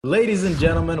Ladies and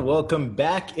gentlemen, welcome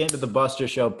back into the Buster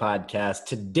Show podcast.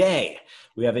 Today,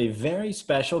 we have a very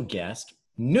special guest,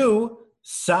 new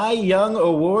Cy Young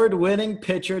award-winning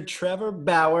pitcher, Trevor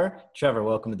Bauer. Trevor,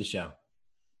 welcome to the show.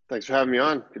 Thanks for having me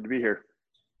on. Good to be here.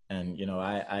 And,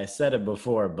 I said it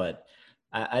before, but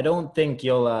I don't think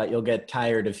you'll get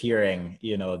tired of hearing,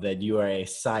 that you are a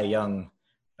Cy Young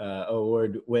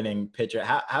award-winning pitcher.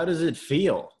 How does it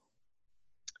feel?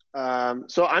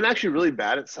 So I'm actually really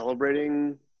bad at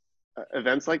celebrating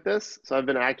events like this. So I've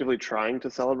been actively trying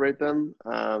to celebrate them.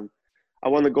 I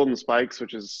won the Golden Spikes,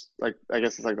 which is I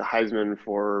guess it's like the Heisman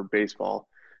for baseball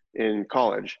in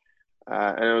college.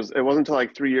 And it wasn't until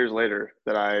like 3 years later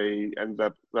that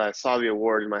I saw the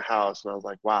award in my house, and I was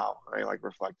like, wow. I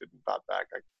reflected and thought back,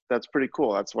 like, that's pretty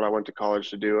cool. That's what I went to college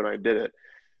to do, and I did it.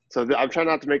 So I'm trying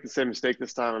not to make the same mistake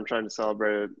this time. I'm trying to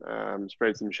celebrate it.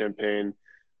 Sprayed some champagne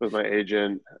with my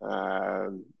agent.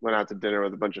 Went out to dinner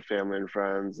with a bunch of family and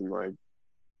friends, and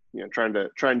trying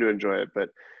to enjoy it. But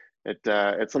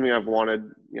it's something I've wanted,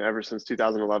 ever since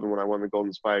 2011 when I won the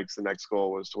Golden Spikes. The next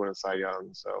goal was to win a Cy Young.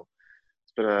 So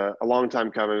it's been a long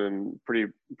time coming, and pretty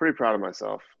proud of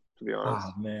myself, to be honest.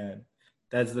 Oh, man.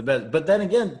 That's the best. But then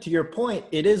again, to your point,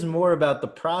 it is more about the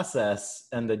process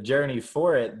and the journey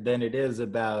for it than it is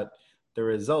about the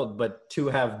result. But to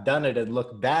have done it and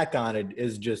look back on it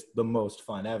is just the most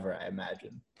fun ever, I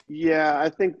imagine. Yeah,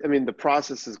 I mean, the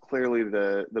process is clearly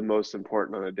the most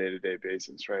important on a day-to-day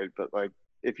basis, right? But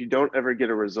if you don't ever get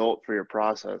a result for your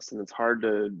process, then it's hard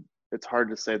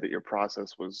to say that your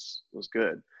process was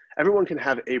good. Everyone can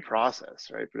have a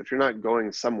process, right? But if you're not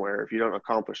going somewhere, if you don't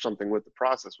accomplish something with the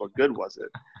process, what good was it?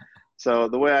 So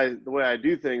the way I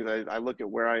do things, I look at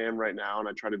where I am right now, and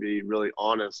I try to be really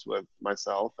honest with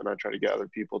myself, and I try to get other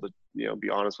people to be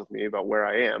honest with me about where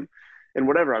I am and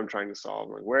whatever I'm trying to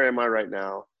solve. Like, where am I right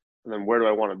now, and then where do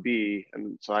I want to be?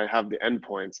 And so I have the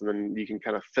endpoints, and then you can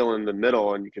kind of fill in the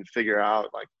middle, and you can figure out,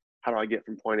 like, how do I get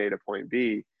from point A to point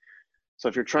B? So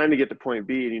if you're trying to get to point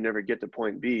B and you never get to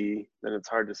point B, then it's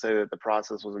hard to say that the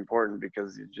process was important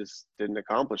because you just didn't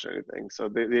accomplish anything. So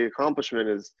the accomplishment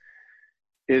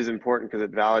is important because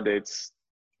it validates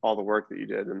all the work that you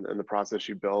did, and the process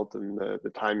you built, and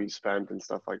the time you spent and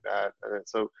stuff like that. And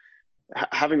so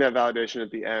having that validation at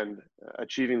the end,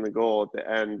 achieving the goal at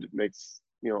the end makes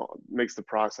the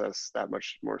process that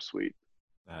much more sweet.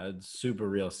 Super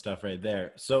real stuff right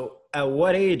there. So at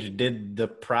what age did the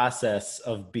process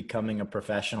of becoming a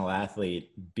professional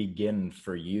athlete begin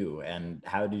for you? And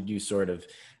how did you sort of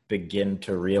begin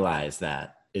to realize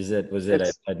that? Was it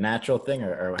a natural thing,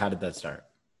 or how did that start?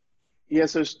 Yeah,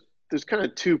 so there's kind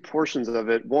of two portions of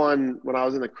it. One, when I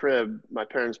was in the crib, my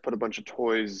parents put a bunch of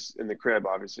toys in the crib,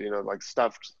 obviously, like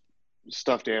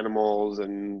stuffed animals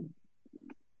and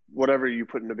whatever you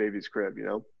put in a baby's crib,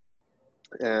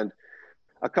 and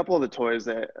a couple of the toys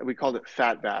that we called it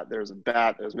Fat Bat. There was a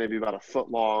bat that was maybe about a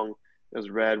foot long. It was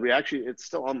red. It's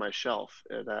still on my shelf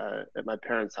at my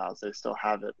parents' house. They still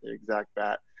have it, the exact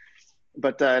bat.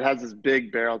 But it has this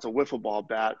big barrel. It's a wiffle ball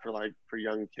bat for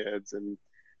young kids. And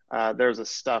there's a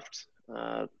stuffed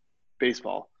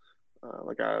baseball,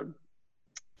 like a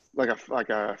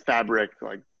fabric,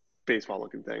 like baseball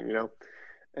looking thing,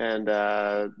 And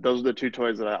those are the two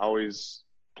toys that I always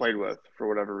played with for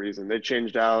whatever reason. They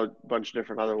changed out a bunch of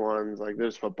different other ones. Like,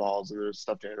 there's footballs and there's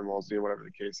stuffed animals, whatever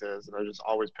the case is. And I just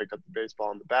always picked up the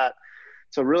baseball and the bat.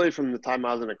 So really, from the time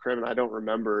I was in a crib, and I don't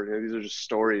remember, these are just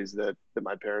stories that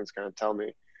my parents kind of tell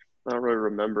me. I don't really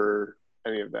remember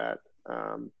any of that.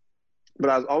 But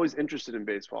I was always interested in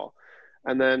baseball.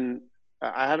 And then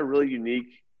I had a really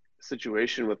unique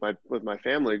situation with my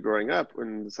family growing up,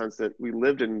 in the sense that we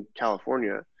lived in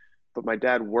California, but my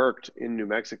dad worked in New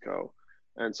Mexico.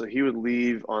 And so he would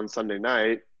leave on Sunday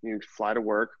night, he'd fly to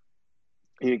work,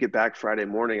 and he'd get back Friday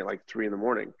morning at like 3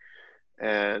 a.m.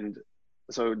 And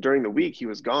so during the week he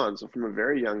was gone. So from a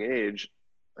very young age,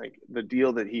 like, the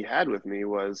deal that he had with me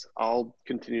was, I'll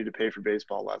continue to pay for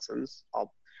baseball lessons.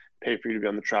 I'll pay for you to be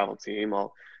on the travel team.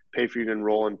 I'll pay for you to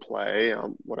enroll and play,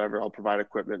 whatever. I'll provide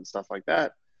equipment and stuff like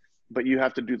that. But you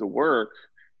have to do the work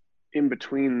in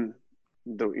between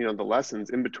the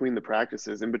lessons, in between the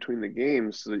practices, in between the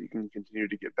games, so that you can continue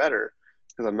to get better.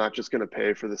 Because I'm not just going to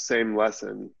pay for the same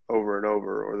lesson over and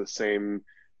over, or the same,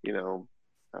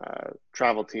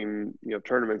 travel team,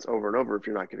 tournaments over and over, if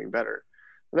you're not getting better.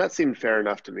 And that seemed fair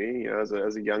enough to me. As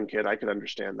a young kid, I could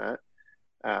understand that.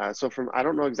 So I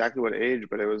don't know exactly what age,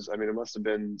 but it must have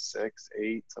been 6,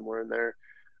 8, somewhere in there.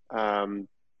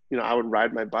 I would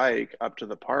ride my bike up to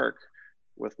the park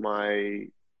with my,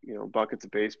 buckets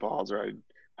of baseballs, or I'd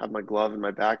have my glove in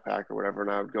my backpack or whatever, and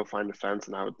I would go find a fence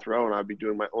and I would throw, and I'd be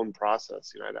doing my own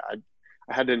process.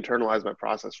 I had to internalize my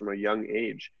process from a young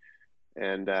age.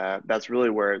 And that's really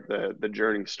where the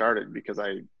journey started, because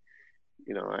I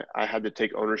had to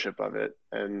take ownership of it.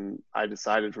 And I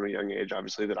decided from a young age,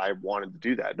 obviously, that I wanted to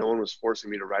do that. No one was forcing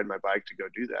me to ride my bike to go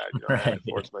do that. I had to Right.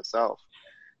 force myself.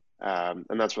 And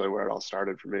that's really where it all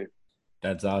started for me.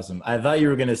 That's awesome. I thought you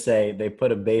were going to say they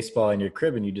put a baseball in your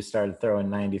crib and you just started throwing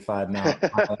 95 mile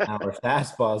an hour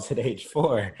fastballs at age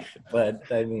 4.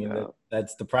 But I mean, No,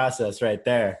 that's the process right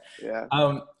there. yeah.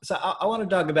 So I want to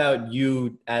talk about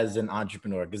you as an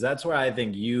entrepreneur, because that's where I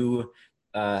think you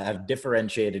have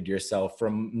differentiated yourself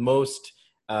from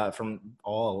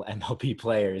all MLB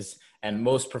players and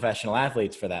most professional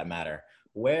athletes for that matter.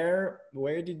 Where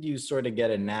did you sort of get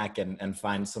a knack and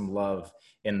find some love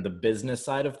in the business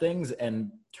side of things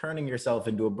and turning yourself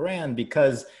into a brand?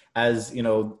 Because as you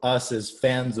know, us as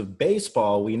fans of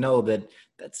baseball, we know that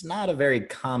that's not a very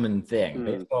common thing. Mm.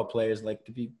 Baseball players like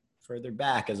to be further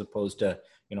back as opposed to,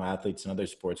 athletes in other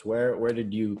sports. Where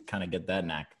did you kind of get that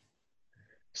knack?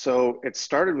 So it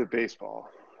started with baseball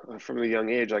from a young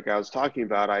age. Like I was talking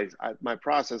about, my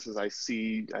process is I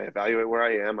evaluate where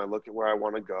I am, I look at where I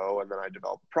want to go, and then I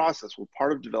develop a process. Well,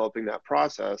 part of developing that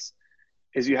process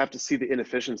is you have to see the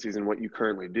inefficiencies in what you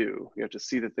currently do. You have to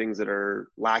see the things that are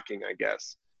lacking, I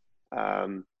guess.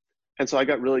 Um, and so I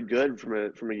got really good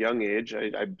from a young age.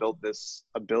 I built this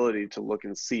ability to look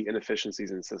and see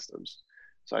inefficiencies in systems.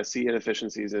 So I see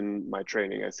inefficiencies in my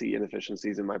training. I see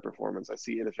inefficiencies in my performance. I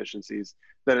see inefficiencies.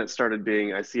 Then it started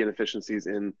being, I see inefficiencies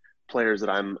in players that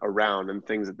I'm around and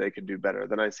things that they could do better.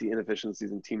 Then I see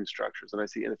inefficiencies in team structures, and I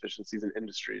see inefficiencies in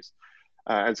industries.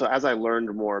 And so as I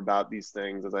learned more about these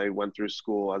things, as I went through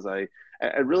school, I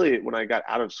really, when I got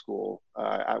out of school, when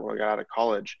I got out of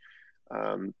college,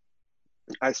 um,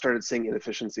 I started seeing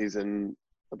inefficiencies in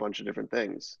a bunch of different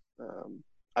things.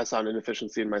 I saw an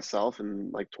inefficiency in myself in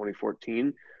like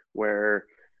 2014, where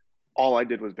all I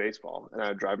did was baseball, and I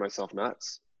would drive myself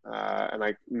nuts. And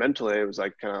I mentally, it was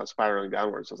like kind of spiraling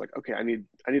downwards. So I was like, okay, I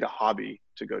need a hobby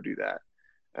to go do that.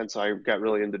 And so I got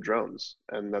really into drones,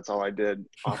 and that's all I did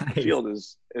off the Nice. field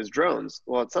is drones.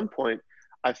 Well, at some point,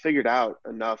 I figured out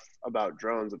enough about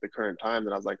drones at the current time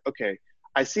that I was like, okay,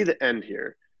 I see the end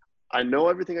here. I know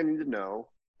everything I need to know.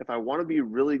 If I want to be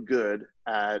really good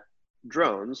at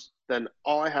drones, then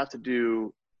all I have to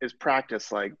do is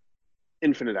practice like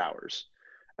infinite hours.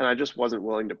 And I just wasn't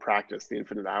willing to practice the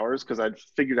infinite hours because I'd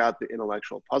figured out the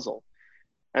intellectual puzzle.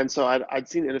 And so I'd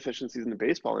seen inefficiencies in the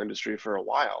baseball industry for a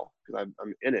while because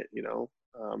I'm in it,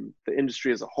 the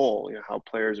industry as a whole, how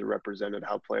players are represented,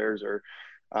 how players are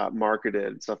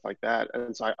marketed, stuff like that.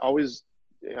 And so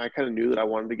I kind of knew that I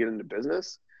wanted to get into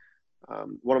business.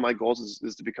 One of my goals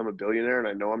is to become a billionaire, and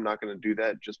I know I'm not going to do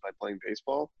that just by playing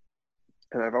baseball.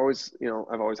 And I've always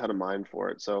had a mind for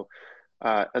it. So,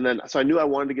 so I knew I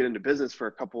wanted to get into business for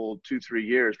a couple, 2-3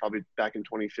 years, probably back in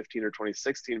 2015 or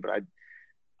 2016, but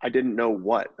I didn't know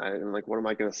what. I'm like, what am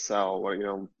I going to sell?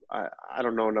 I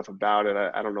don't know enough about it.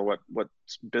 I don't know what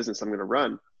business I'm going to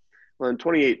run. Well, in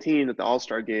 2018 at the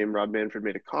All-Star game, Rob Manfred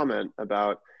made a comment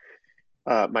about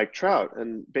Mike Trout,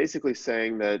 and basically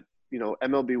saying that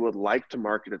MLB would like to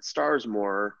market its stars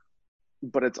more,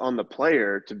 but it's on the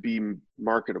player to be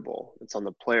marketable. It's on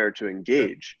the player to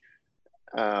engage.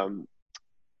 Um,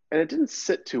 and it didn't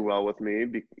sit too well with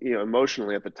me,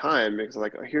 emotionally at the time, because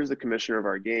like, oh, here's the commissioner of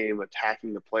our game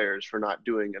attacking the players for not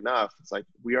doing enough. It's like,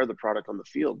 we are the product on the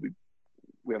field.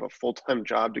 We have a full-time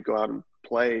job to go out and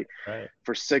play Right.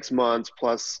 for 6 months.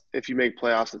 Plus, if you make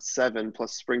playoffs, at 7,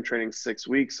 plus spring training 6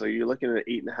 weeks. So you're looking at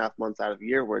 8.5 months out of the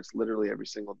year where it's literally every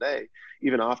single day.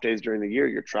 Even off days during the year,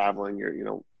 you're traveling.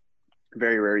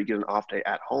 Very rare you get an off day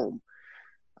at home.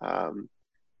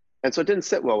 And so it didn't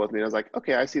sit well with me. I was like,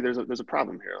 okay, I see there's a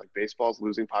problem here. Like, baseball's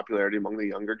losing popularity among the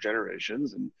younger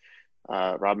generations, and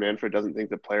Rob Manfred doesn't think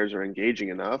the players are engaging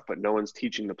enough, but no one's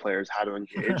teaching the players how to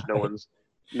engage. No Right.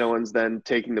 one's then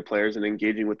taking the players and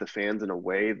engaging with the fans in a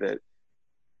way that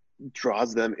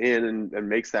draws them in and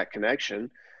makes that connection.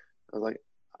 I was like,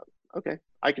 okay,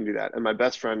 I can do that. And my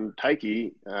best friend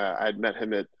Taiki, I had met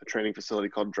him at a training facility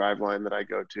called Driveline that I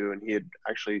go to, and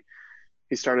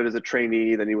he started as a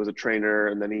trainee, then he was a trainer,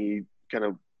 and then he kind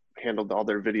of handled all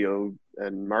their video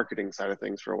and marketing side of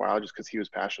things for a while, just because he was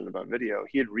passionate about video.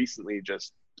 He had recently,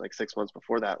 just like 6 months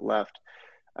before that, left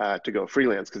to go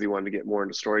freelance because he wanted to get more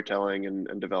into storytelling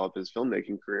and develop his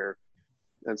filmmaking career.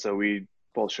 And so we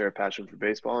both share a passion for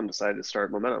baseball and decided to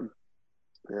start Momentum.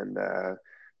 And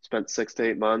spent 6 to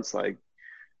 8 months like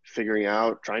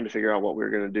trying to figure out what we were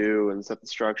going to do and set the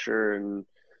structure and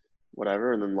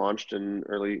whatever, and then launched in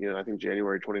early, I think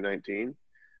January 2019.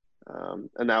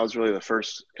 And that was really the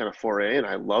first kind of foray, and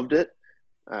I loved it.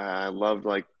 I loved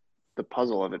like the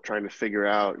puzzle of it, trying to figure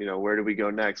out, where do we go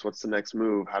next? What's the next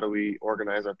move? How do we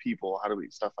organize our people? How do we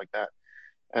stuff like that?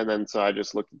 And then so I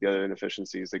just looked at the other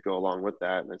inefficiencies that go along with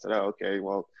that, and I said, oh, okay,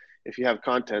 well, if you have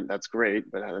content, that's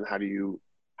great, but then how do you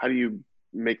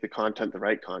make the content the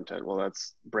right content? Well,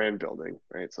 that's brand building,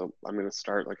 right? So I'm going to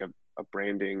start like a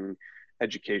branding,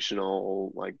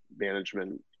 educational, like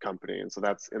management company, and so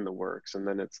that's in the works. And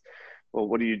then it's, well,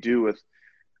 what do you do with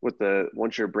the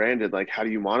once you're branded, like how do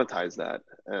you monetize that?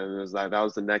 And it was that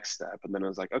was the next step. And then I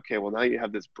was like, okay, well, now you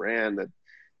have this brand that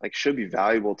like should be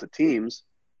valuable to teams.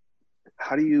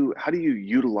 How do you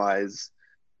utilize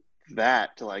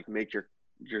that to like make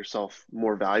yourself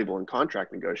more valuable in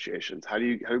contract negotiations? How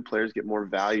do players get more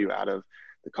value out of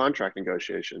the contract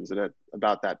negotiations? And at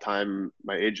about that time,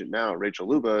 my agent now, Rachel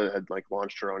Luba, had like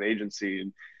launched her own agency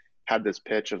and had this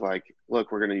pitch of like,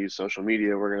 look, we're going to use social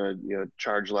media, we're going to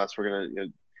charge less, we're going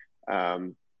to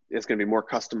it's going to be more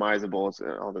customizable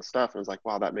and all this stuff. And I was like,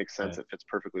 wow, that makes sense. Right. It fits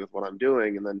perfectly with what I'm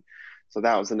doing. And then so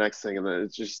that was the next thing. And then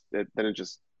it just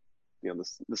the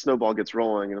snowball gets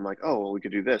rolling, and I'm like, oh, well, we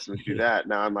could do this and we could do Yeah.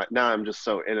 that. Now I'm just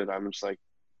so in it. I'm just like,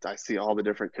 I see all the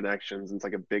different connections. And it's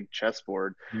like a big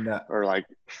chessboard, No, or like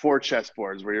four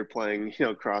chessboards where you're playing,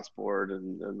 crossboard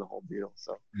and the whole deal.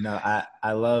 So no,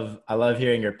 I love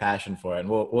hearing your passion for it. And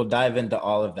we'll dive into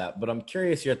all of that. But I'm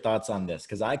curious your thoughts on this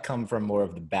because I come from more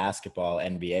of the basketball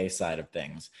NBA side of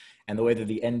things. And the way that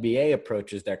the NBA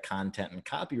approaches their content and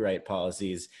copyright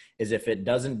policies is if it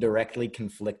doesn't directly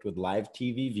conflict with live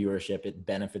TV viewership, it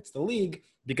benefits the league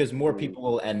because more mm, people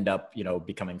will end up,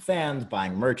 becoming fans,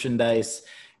 buying merchandise,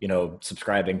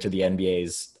 subscribing to the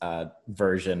NBA's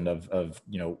version of,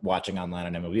 watching online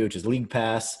on MLB, which is League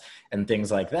Pass and things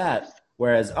like that.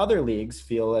 Whereas other leagues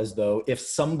feel as though if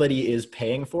somebody is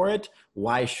paying for it,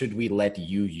 why should we let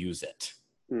you use it?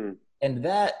 mm, And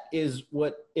that is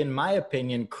what, in my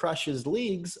opinion, crushes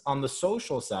leagues on the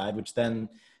social side, which then,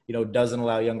 doesn't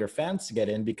allow younger fans to get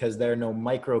in because there are no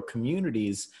micro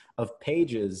communities of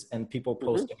pages and people mm-hmm.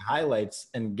 posting highlights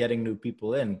and getting new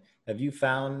people in. Have you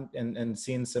found and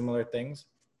seen similar things?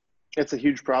 It's a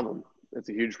huge problem. It's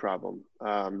a huge problem.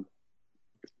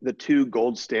 The two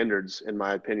gold standards, in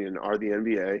my opinion, are the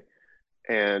NBA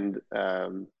and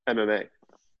MMA.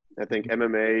 I think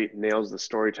MMA nails the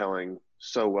storytelling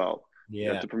so well.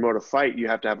 Yeah. To promote a fight, you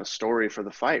have to have a story for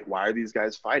the fight. Why are these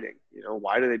guys fighting?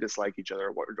 Why do they dislike each other?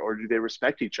 Or do they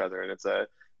respect each other? And it's a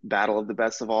battle of the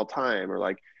best of all time. Or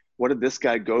like, what did this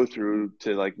guy go through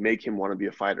to like make him want to be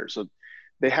a fighter? So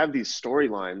they have these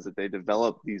storylines that they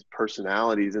develop these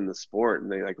personalities in the sport,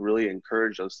 and they like really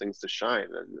encourage those things to shine.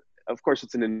 And of course,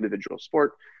 it's an individual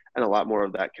sport, and a lot more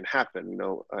of that can happen.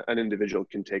 An individual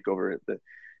can take over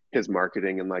his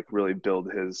marketing and like really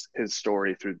build his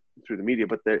story through the media,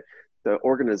 but the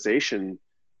organization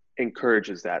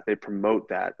encourages that, they promote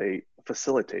that, they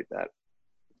facilitate that.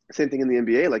 Same thing in the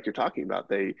NBA, like you're talking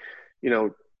about. I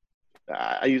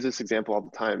use this example all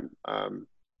the time.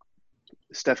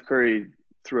 Steph Curry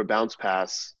threw a bounce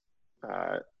pass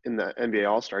in the NBA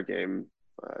All-Star game,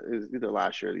 either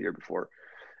last year or the year before.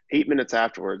 8 minutes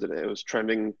afterwards, and it was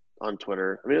trending on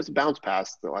Twitter. I mean, it was a bounce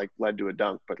pass that like led to a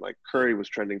dunk, but like Curry was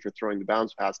trending for throwing the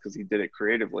bounce pass because he did it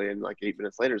creatively. And like 8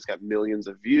 minutes later, it's got millions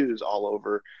of views all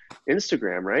over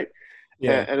Instagram, right?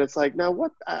 Yeah. And it's like, now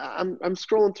what? I'm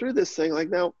scrolling through this thing, like,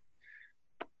 now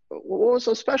what was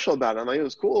so special about it? I'm like, it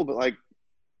was cool, but like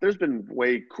there's been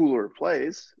way cooler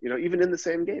plays, even in the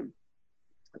same game.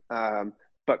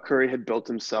 But Curry had built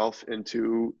himself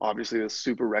into obviously a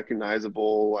super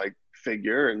recognizable like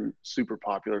figure and super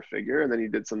popular figure, and then he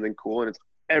did something cool, and it's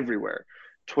everywhere.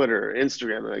 Twitter,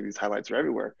 Instagram, like these highlights are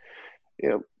everywhere. You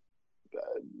know,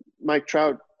 Mike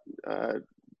Trout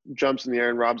jumps in the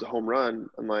air and robs a home run,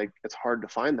 and like it's hard to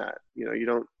find that.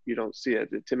 You don't see it.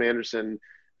 Tim Anderson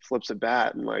flips a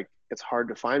bat, and like it's hard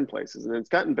to find places. And it's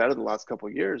gotten better the last couple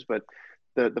of years, but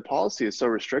the policy is so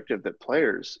restrictive that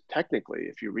players, technically,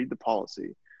 if you read the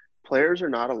policy, players are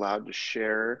not allowed to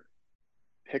share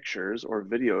pictures or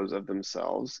videos of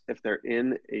themselves if they're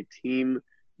in a team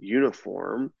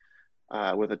uniform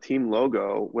with a team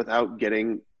logo without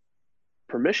getting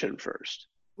permission first.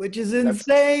 Which is That's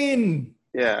insane.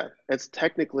 Yeah, it's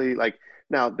technically like,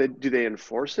 now do they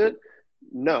enforce it?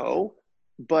 No,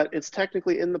 but it's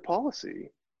technically in the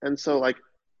policy. And so like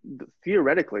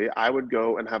theoretically, I would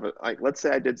go and have let's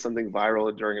say I did something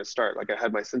viral during a start, like I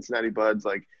had my Cincinnati Buds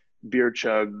like beer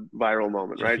chug viral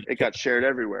moment, right? It got shared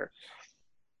everywhere.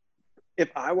 If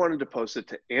I wanted to post it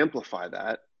to amplify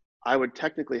that, I would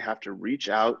technically have to reach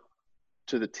out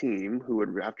to the team, who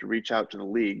would have to reach out to the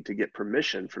league to get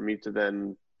permission for me to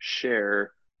then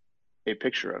share a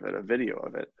picture of it, a video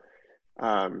of it.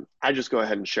 I just go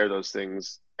ahead and share those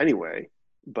things anyway,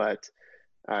 but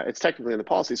it's technically in the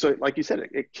policy. So like you said,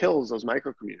 it kills those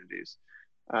micro communities.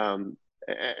 And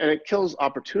it kills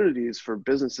opportunities for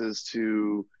businesses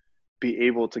to be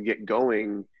able to get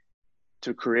going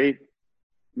to create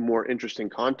more interesting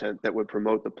content that would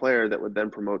promote the player, that would then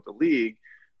promote the league.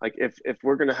 Like if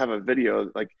we're going to have a video,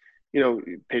 like,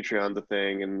 Patreon's a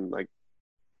thing, and like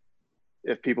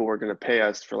if people were going to pay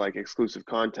us for like exclusive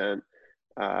content,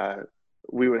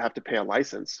 we would have to pay a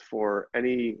license for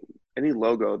any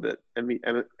logo that any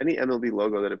MLB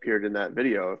logo that appeared in that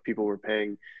video. If people were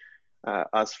paying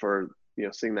us for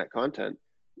seeing that content,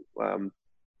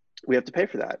 we have to pay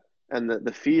for that. And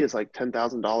the fee is like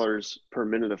 $10,000 per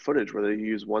minute of footage, whether you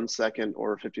use 1 second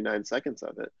or 59 seconds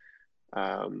of it.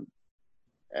 And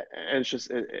it's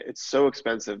just, it's so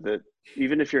expensive that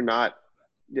even if you're not,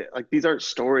 like, these aren't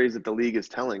stories that the league is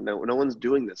telling. No one's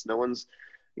doing this. No one's,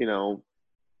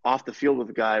 off the field with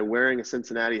a guy wearing a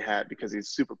Cincinnati hat because he's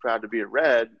super proud to be a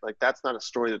Red. Like, that's not a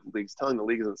story that the league's telling. The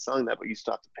league isn't selling that, but you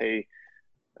still have to pay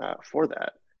for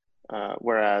that.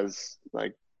 Whereas,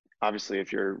 like, obviously,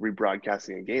 if you're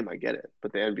rebroadcasting a game, I get it.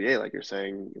 But the NBA, like you're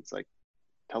saying, it's like,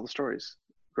 tell the stories,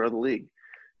 grow the league,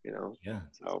 Yeah.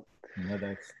 So No,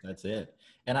 that's it.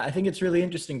 And I think it's really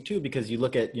interesting too, because you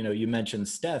look at, you mentioned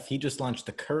Steph, he just launched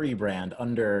the Curry brand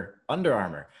under Under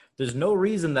Armour. There's no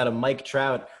reason that a Mike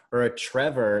Trout or a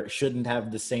Trevor shouldn't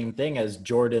have the same thing as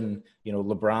Jordan.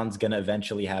 LeBron's going to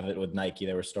eventually have it with Nike.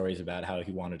 There were stories about how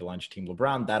he wanted to launch Team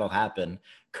LeBron. That'll happen.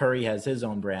 Curry has his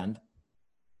own brand.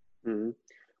 mm-hmm.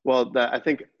 Well, I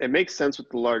think it makes sense with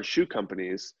the large shoe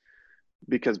companies,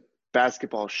 because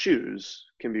basketball shoes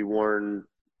can be worn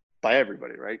by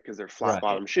everybody, right? Because they're flat Right.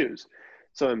 bottom shoes.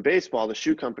 So in baseball, the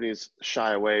shoe companies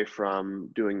shy away from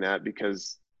doing that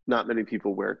because not many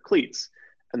people wear cleats.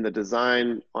 And the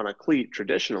design on a cleat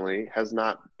traditionally has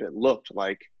not looked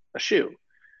like a shoe.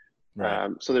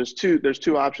 Right. So there's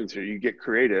two options here. You get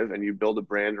creative and you build a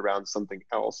brand around something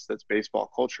else that's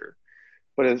baseball culture.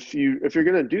 But if you're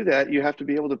going to do that, you have to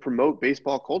be able to promote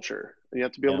baseball culture, and you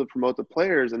have to be able Yeah. to promote the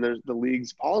players. And the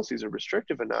league's policies are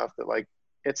restrictive enough that, like,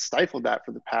 it's stifled that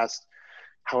for the past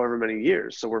however many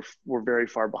years. So we're very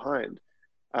far behind.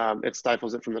 It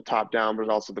stifles it from the top down, but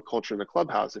also the culture in the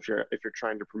clubhouse. If you're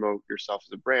trying to promote yourself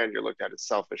as a brand, you're looked at as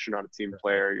selfish. You're not a team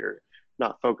player. You're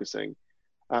not focusing.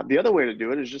 The other way to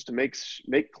do it is just to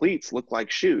make cleats look like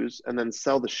shoes, and then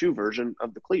sell the shoe version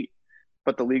of the cleat.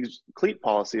 But the league's cleat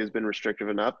policy has been restrictive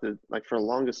enough that, like, for the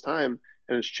longest time,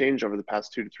 and it's changed over the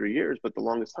past 2 to 3 years, but the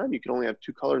longest time you could only have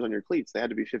 2 colors on your cleats. They had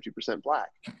to be 50% black.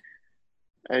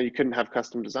 And you couldn't have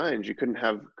custom designs. You couldn't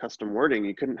have custom wording.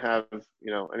 You couldn't have,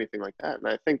 anything like that. And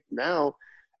I think now,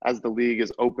 as the league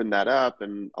has opened that up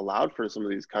and allowed for some of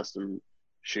these custom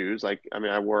shoes, like, I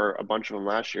mean, I wore a bunch of them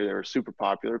last year. They were super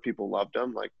popular. People loved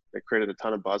them. Like, they created a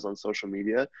ton of buzz on social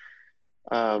media.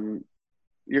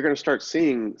 You're going to start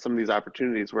seeing some of these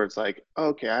opportunities where it's like, oh,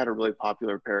 okay, I had a really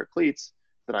popular pair of cleats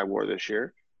that I wore this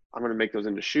year. I'm going to make those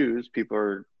into shoes. People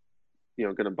are,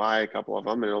 going to buy a couple of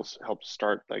them, and it'll help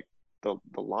start, like,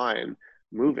 the line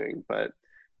moving. But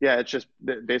yeah, it's just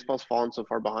baseball's fallen so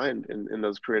far behind in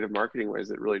those creative marketing ways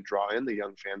that really draw in the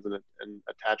young fans and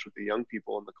attach with the young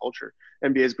people in the culture.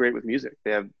 NBA is great with music.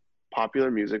 They have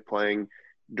popular music playing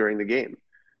during the game.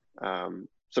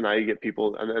 So now you get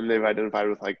people, and they've identified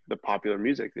with, like, the popular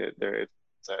music.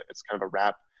 It's kind of a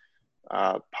rap,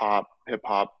 pop, hip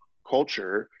hop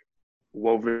culture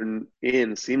woven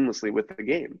in seamlessly with the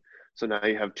game. So now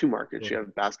you have two markets. You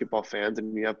have basketball fans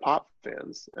and you have pop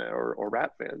fans, or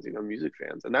rap fans, music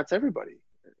fans, and that's everybody.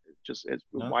 It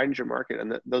widens your market,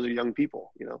 and those are young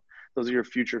people. Those are your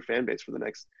future fan base for the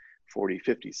next 40,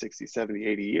 50, 60, 70,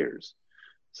 80 years.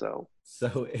 So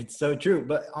It's so true.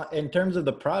 But in terms of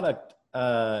the product,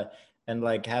 and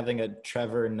like having a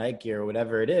Trevor Nike or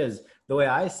whatever it is, the way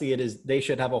I see it is they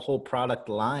should have a whole product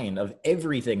line of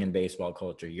everything in baseball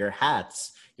culture: your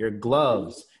hats, your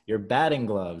gloves, your batting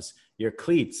gloves, your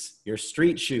cleats, your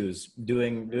street shoes,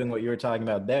 doing what you were talking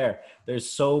about there. There's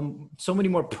so many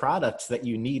more products that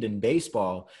you need in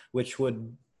baseball, which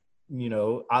would,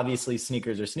 obviously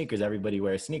sneakers are sneakers. Everybody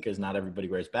wears sneakers. Not everybody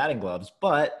wears batting gloves,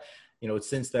 but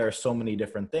since there are so many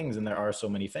different things and there are so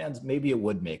many fans, maybe it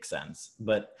would make sense.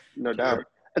 But no doubt.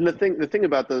 And the thing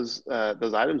about those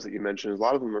items that you mentioned is a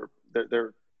lot of them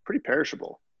they're pretty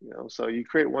perishable. So you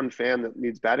create one fan that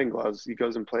needs batting gloves. He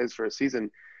goes and plays for a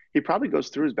season. He probably goes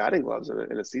through his batting gloves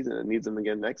in a season and needs them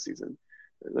again next season.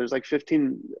 There's like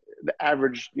 15. The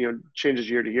average, changes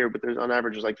year to year, but there's on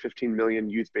average there's like 15 million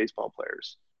youth baseball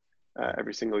players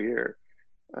every single year.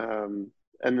 And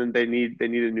then they need a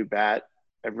new bat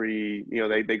every,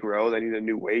 they grow. They need a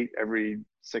new weight every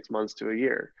 6 months to a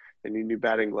year. They need new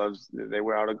batting gloves. They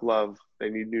wear out a glove. They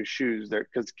need new shoes. They're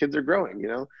because kids are growing, you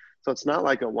know. So it's not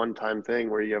like a one-time thing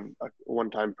where you have a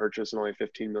one-time purchase and only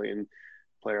 15 million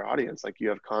player audience. Like you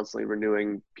have constantly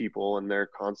renewing people and they're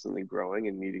constantly growing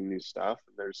and needing new stuff.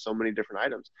 And there's so many different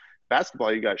items.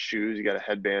 Basketball, you got shoes, you got a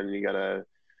headband, and you got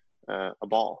a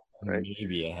ball, right?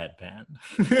 Maybe a headband.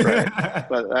 Right.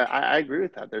 But I agree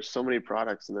with that. There's so many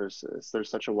products and there's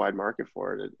such a wide market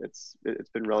for it. It's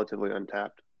been relatively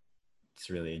untapped. It's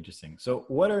really interesting. So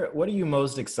what are you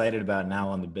most excited about now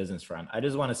on the business front? I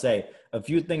just want to say a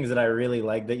few things that I really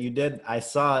like that you did. I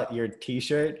saw your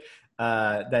t-shirt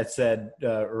that said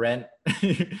rent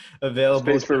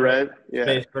available Space for to rent. Yeah.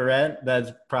 space for rent.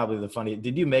 That's probably the funny.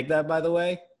 Did you make that, by the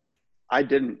way? I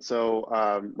didn't.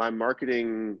 So my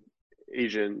marketing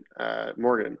agent,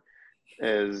 Morgan,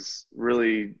 is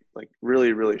really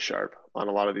really sharp on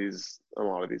a lot of these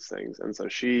things. And so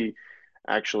she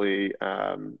actually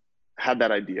had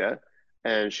that idea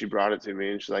and she brought it to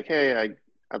me and she's like, hey,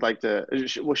 I'd like to,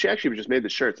 well, she actually just made the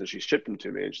shirts and she shipped them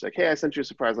to me. And she's like, hey, I sent you a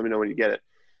surprise. Let me know when you get it.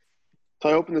 So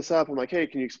I opened this up. I'm like, hey,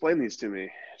 can you explain these to me?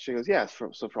 She goes, yeah.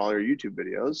 So for all your YouTube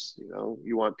videos, you know,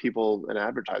 you want people and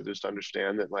advertisers to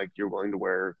understand that like you're willing to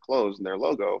wear clothes and their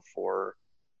logo for,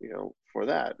 you know, for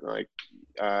that. Like,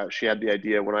 she had the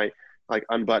idea when I like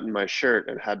unbuttoned my shirt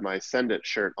and had my Send It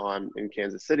shirt on in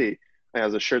Kansas City. I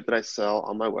have a shirt that I sell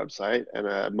on my website and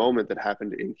a moment that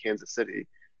happened in Kansas City.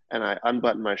 And I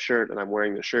unbutton my shirt and I'm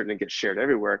wearing the shirt and it gets shared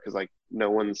everywhere because like no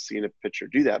one's seen a picture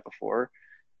do that before,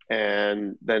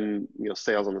 and then you know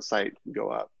sales on the site go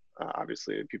up.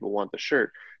 Obviously people want the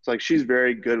shirt, so like she's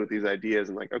very good with these ideas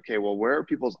and like, okay, well, where are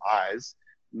people's eyes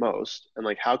most, and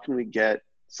like how can we get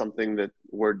something that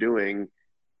we're doing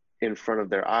in front of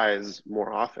their eyes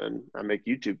more often. I make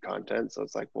YouTube content, so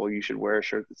it's like, well, you should wear a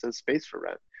shirt that says space for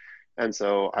rent. And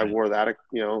so I Right. wore that,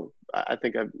 you know, I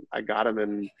think I got them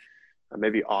in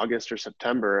maybe August or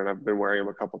September, and I've been wearing them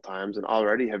a couple times and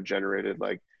already have generated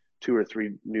like 2 or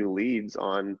 3 new leads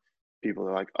on people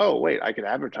that are like, oh, wait, I could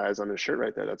advertise on his shirt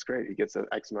right there. That's great. He gets an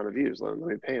X amount of views. Let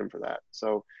me pay him for that.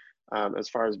 So as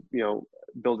far as, you know,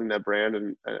 building that brand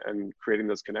and creating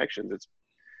those connections,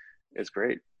 it's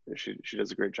great. She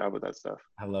does a great job with that stuff.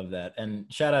 I love that. And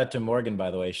shout out to Morgan,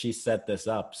 by the way. She set this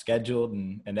up, scheduled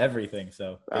and everything.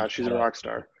 So big She's shout a out. rock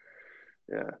star.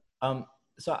 Yeah. Um,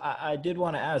 so I did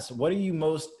want to ask, what are you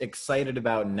most excited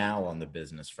about now on the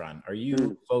business front? Are you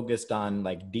Hmm. focused on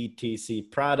like DTC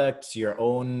products, your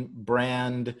own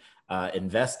brand,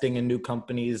 investing in new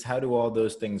companies? How do all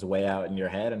those things weigh out in your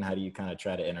head, and how do you kind of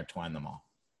try to intertwine them all?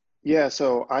 Yeah,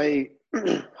 so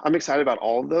I'm excited about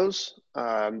all of those.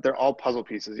 They're all puzzle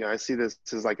pieces. You know, I see this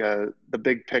as like the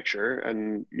big picture,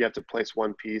 and you have to place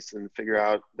one piece and figure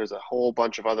out there's a whole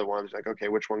bunch of other ones. Like, okay,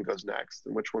 which one goes next,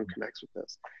 and which one connects with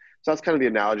this? So that's kind of the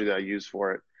analogy that I use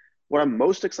for it. What I'm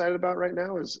most excited about right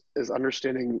now is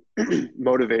understanding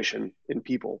motivation in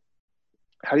people.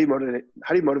 How do you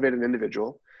motivate an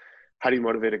individual? How do you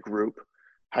motivate a group?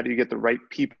 How do you get the right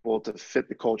people to fit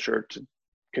the culture to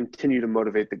continue to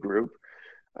motivate the group?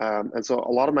 And so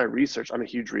a lot of my research, I'm a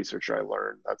huge researcher. I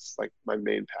learn. That's like my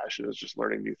main passion is just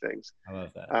learning new things. I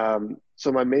love that.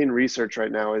 So my main research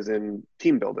right now is in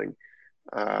team building,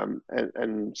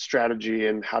 and strategy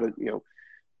and how to, you know,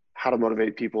 how to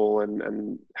motivate people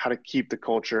and how to keep the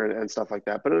culture and stuff like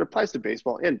that. But it applies to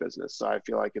baseball and business. So I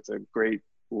feel like it's a great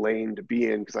lane to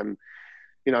be in because I'm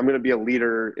going to be a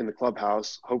leader in the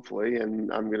clubhouse, hopefully,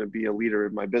 and I'm going to be a leader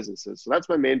in my businesses. So that's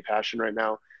my main passion right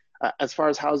now. As far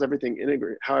as how everything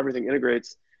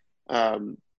integrates,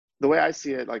 the way I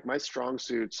see it, like my strong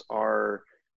suits are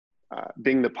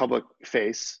being the public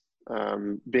face,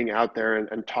 being out there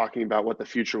and talking about what the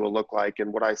future will look like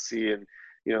and what I see, and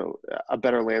you know, a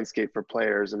better landscape for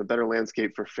players and a better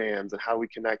landscape for fans and how we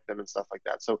connect them and stuff like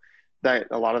that. So that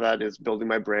a lot of that is building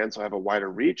my brand so I have a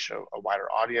wider reach, a wider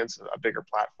audience, a bigger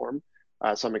platform.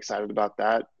 So I'm excited about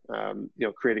that. You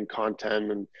know, creating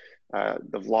content and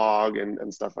the vlog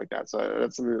and stuff like that. So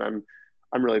that's something that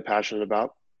I'm really passionate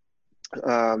about.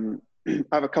 I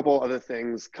have a couple other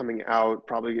things coming out,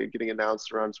 probably getting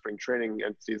announced around spring training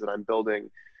entities that I'm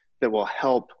building that will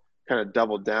help kind of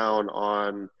double down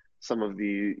on some of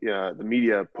the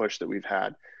media push that we've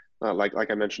had.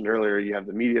 Like I mentioned earlier, you have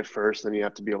the media first, then you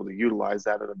have to be able to utilize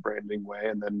that in a branding way,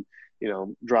 and then you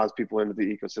know draws people into the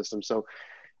ecosystem. So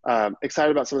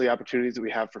excited about some of the opportunities that we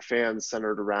have for fans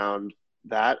centered around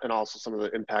that, and also some of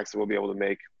the impacts that we'll be able to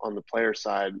make on the player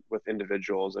side with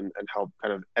individuals and help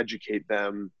kind of educate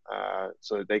them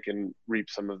so that they can reap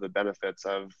some of the benefits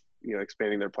of you know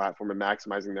expanding their platform and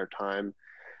maximizing their time.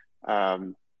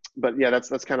 But yeah,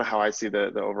 that's kind of how I see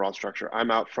the overall structure.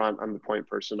 I'm out front. I'm the point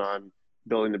person on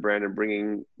building the brand and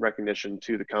bringing recognition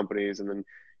to the companies. And then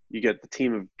you get the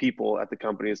team of people at the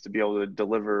companies to be able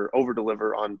to over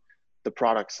deliver on the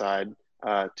product side,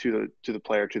 to the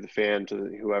player, to the fan,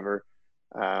 to whoever.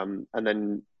 And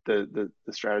then the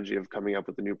strategy of coming up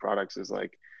with the new products is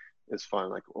fun.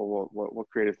 Like, well, what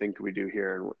creative thing can we do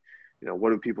here? And,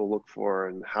 what do people look for,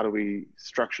 and how do we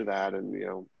structure that?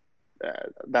 And,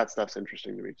 that stuff's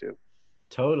interesting to me too.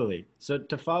 Totally. So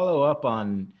to follow up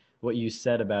on what you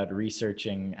said about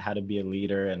researching how to be a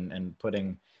leader and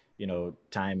putting,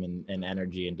 time and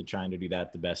energy into trying to do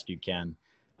that the best you can.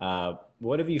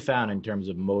 What have you found in terms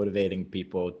of motivating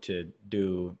people to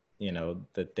do,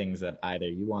 the things that either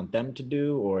you want them to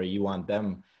do or you want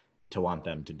them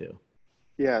to do?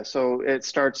 Yeah, so it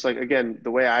starts, like, again,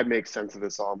 the way I make sense of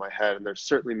this all in my head, and there's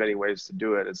certainly many ways to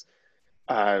do it, is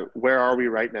where are we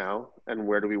right now and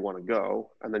where do we want to go?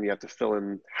 And then you have to fill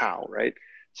in how, right?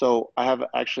 So I have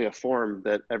actually a form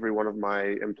that I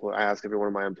ask every one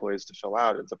of my employees to fill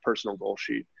out. It's a personal goal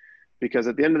sheet, because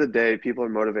at the end of the day, people are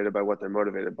motivated by what they're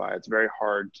motivated by. It's very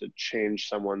hard to change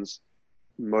someone's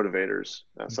motivators.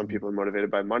 Some Mhm. people are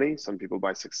motivated by money, some people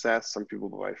by success, some people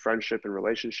by friendship and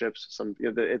relationships.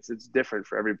 It's different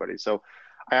for everybody. So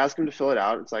I ask them to fill it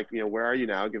out. It's like, where are you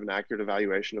now? Give an accurate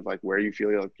evaluation of like where you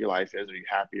feel like your life is. Are you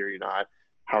happy? Or are you not?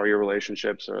 How are your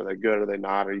relationships? Are they good? Are they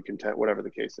not? Are you content? Whatever the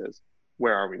case is.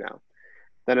 Where are we now?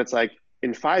 Then it's like,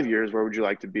 in 5 years, where would you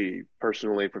like to be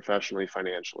personally, professionally,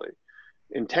 financially?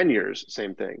 In 10 years,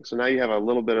 same thing. So now you have a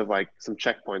little bit of like some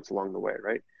checkpoints along the way,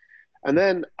 right? And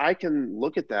then I can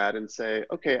look at that and say,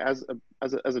 okay, as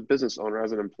a business owner,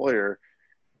 as an employer,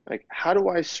 like, how do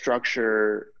I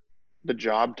structure the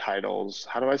job titles?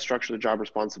 How do I structure the job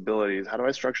responsibilities? How do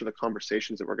I structure the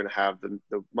conversations that we're going to have,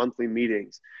 the monthly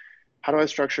meetings? How do I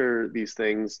structure these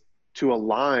things to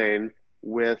align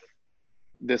with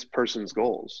this person's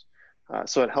goals?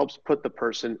 So it helps put the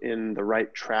person in the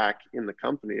right track in the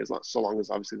company, so long as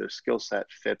obviously their skill set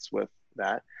fits with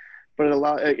that. But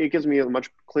it gives me a much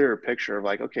clearer picture of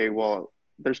like, okay, well,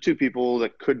 there's two people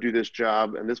that could do this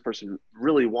job, and this person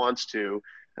really wants to,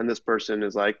 and this person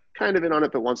is like kind of in on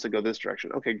it but wants to go this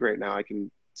direction. Okay, great. Now I can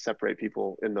separate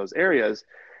people in those areas,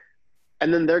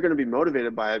 and then they're going to be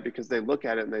motivated by it because they look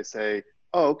at it and they say,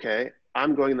 oh, okay,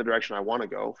 I'm going in the direction I want to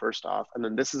go, first off, and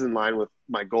then this is in line with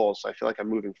my goals, so I feel like I'm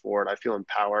moving forward. I feel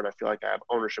empowered. I feel like I have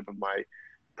ownership of my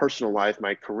personal life,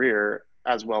 my career,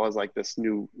 as well as like this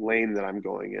new lane that I'm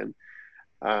going in.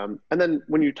 And then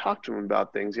when you talk to them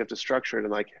about things, you have to structure it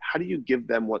and like, how do you give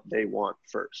them what they want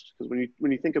first? Because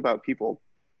when you think about people,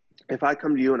 if I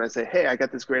come to you and I say, hey, I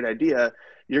got this great idea,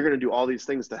 you're going to do all these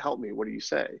things to help me. What do you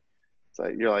say? It's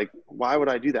like, you're like, why would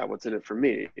I do that? What's in it for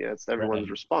me? It's everyone's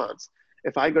Right. response.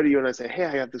 If I go to you and I say, hey,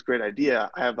 I got this great idea,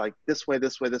 I have like this way,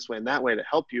 this way, this way, and that way to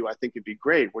help you, I think it'd be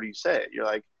great. What do you say? You're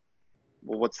like,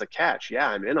 well, what's the catch? Yeah,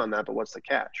 I'm in on that, but what's the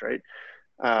catch, right?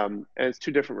 And it's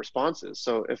two different responses.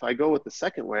 So if I go with the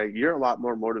second way, you're a lot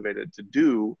more motivated to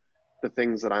do the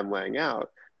things that I'm laying out.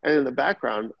 And in the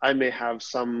background, I may have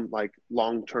some like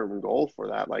long-term goal for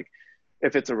that. Like,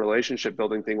 if it's a relationship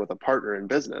building thing with a partner in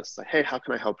business, like, hey, how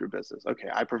can I help your business? Okay,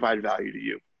 I provide value to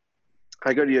you.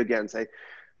 I go to you again, say,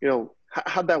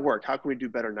 how'd that work? How can we do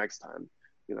better next time?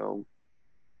 You know,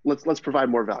 let's provide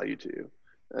more value to you.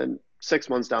 And 6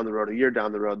 months down the road, a year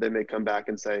down the road, they may come back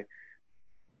and say,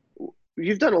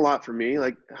 you've done a lot for me.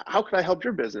 Like, how can I help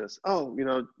your business? Oh,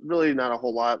 really not a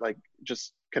whole lot. Like,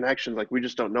 just connections. Like, we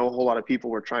just don't know a whole lot of people.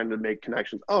 We're trying to make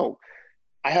connections. Oh,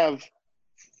 I have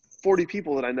 40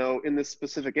 people that I know in this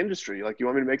specific industry. Like, you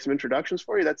want me to make some introductions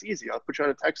for you? That's easy. I'll put you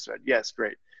on a text thread. Yes,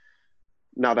 great.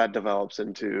 Now that develops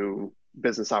into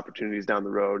business opportunities down the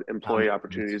road, employee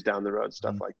opportunities down the road,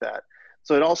 stuff Mhm. like that.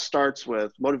 So it all starts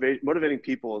with motivating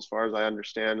people, as far as I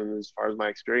understand, and as far as my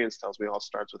experience tells me, it all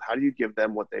starts with how do you give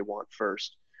them what they want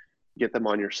first, get them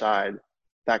on your side.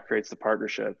 That creates the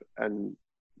partnership. And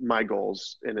my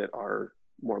goals in it are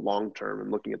more long term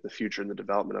and looking at the future and the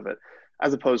development of it,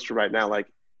 as opposed to right now, like,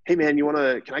 hey man,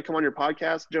 can I come on your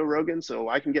podcast, Joe Rogan, so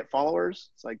I can get followers?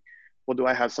 It's like, well, do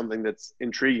I have something that's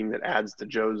intriguing that adds to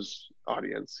Joe's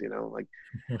audience? Like,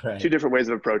 two Right. different ways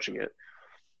of approaching it.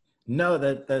 No,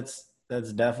 that's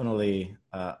definitely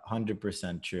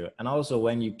 100% true. And also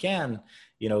when you can,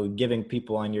 giving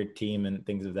people on your team and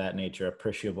things of that nature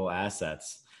appreciable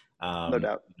assets, No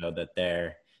doubt. that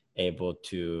they're able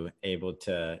to,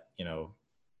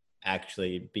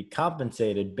 actually be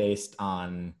compensated based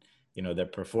on, their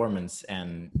performance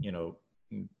and,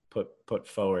 put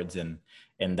forwards in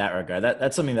that regard.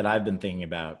 That's something that I've been thinking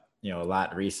about, a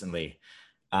lot recently.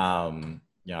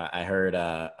 I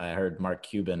heard Mark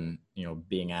Cuban,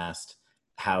 being asked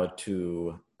how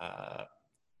to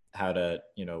how to,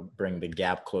 bring the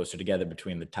gap closer together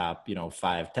between the top,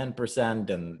 5, 10%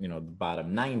 and, the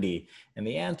bottom 90. And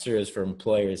the answer is for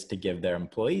employers to give their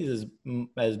employees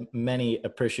as many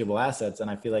appreciable assets. And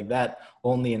I feel like that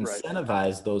only Right.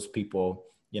 incentivizes those people,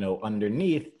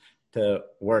 underneath to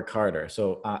work harder.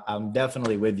 So I'm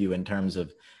definitely with you in terms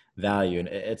of value. And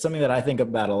it's something that I think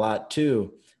about a lot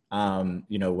too.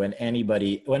 When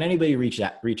anybody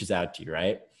reaches out to you,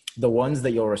 right? The ones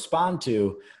that you'll respond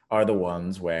to are the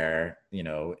ones where,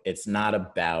 it's not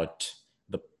about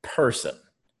the person.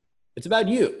 It's about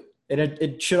you. And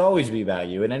it should always be about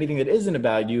you. And anything that isn't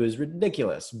about you is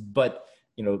ridiculous. But,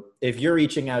 if you're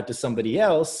reaching out to somebody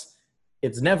else,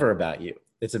 it's never about you.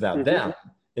 It's about Mm-hmm. them.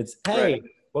 It's, Right. hey,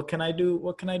 what can I do?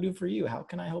 What can I do for you? How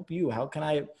can I help you? How can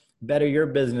I better your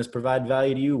business, provide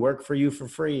value to you, work for you for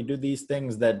free, do these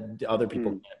things that other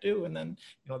people Mm, can't do? And then,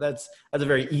 that's a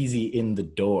very easy in the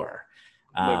door.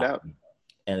 no Um, doubt.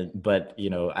 but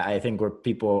I think where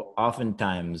people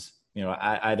oftentimes,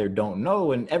 I either don't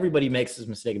know, and everybody makes this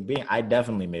mistake of being, I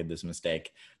definitely made this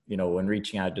mistake, when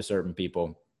reaching out to certain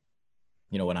people,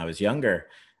 when I was younger,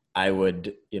 I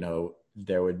would,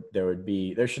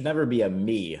 there should never be a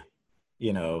me,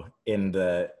 in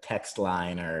the text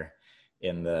line or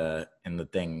in the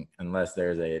thing, unless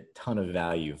there's a ton of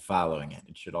value following it.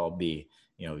 It should all be,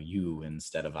 you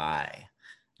instead of I.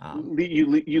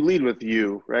 You lead with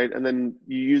you, right? And then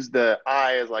you use the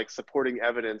I as like supporting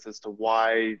evidence as to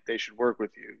why they should work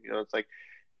with you. It's like,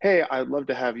 hey, I'd love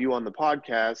to have you on the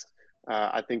podcast.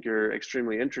 I think you're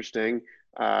extremely interesting.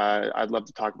 I'd love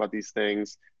to talk about these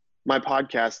things. My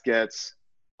podcast gets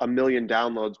 1 million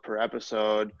downloads per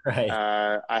episode. Right.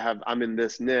 I'm in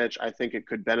this niche. I think it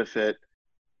could benefit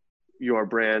your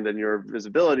brand and your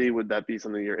visibility. Would that be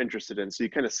something you're interested in? So you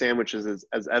kind of sandwiches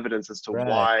as evidence as to Right.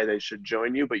 why they should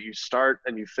join you, but you start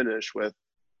and you finish with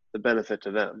the benefit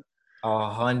to them.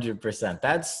 100%.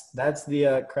 That's the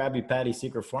Krabby Patty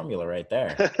secret formula right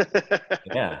there.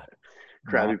 Yeah.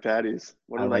 No, Krabby Patties.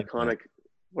 I like that.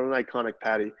 What an iconic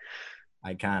patty.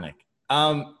 Iconic.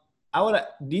 Um,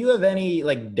 do you have any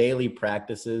like daily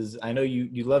practices? I know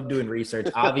you love doing research.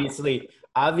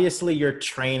 Obviously you're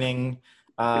training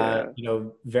Yeah.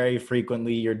 very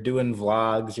frequently. You're doing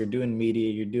vlogs, you're doing media,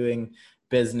 you're doing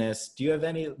business. Do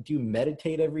you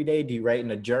meditate every day? Do you write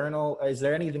in a journal? Is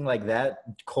there anything like that?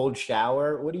 Cold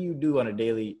shower? What do you do on a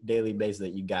daily basis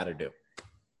that you got to do?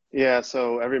 Yeah.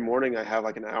 So every morning I have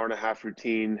like an hour and a half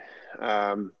routine.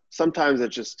 Sometimes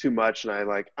it's just too much, and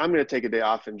I'm going to take a day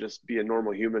off and just be a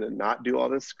normal human and not do all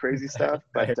this crazy stuff.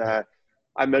 But Right.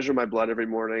 I measure my blood every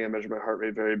morning. I measure my heart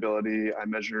rate variability. I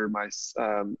measure my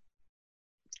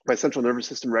central nervous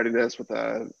system readiness with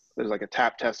there's like a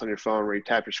tap test on your phone where you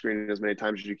tap your screen as many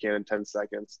times as you can in 10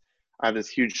 seconds. I have this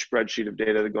huge spreadsheet of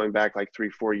data going back like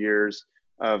 3-4 years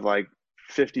of like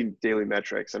 50 daily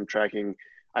metrics. I'm tracking.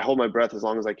 I hold my breath as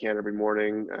long as I can every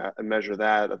morning and measure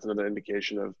that. That's another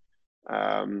indication of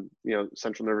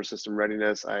central nervous system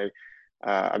readiness. I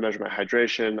measure my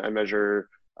hydration.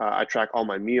 I track all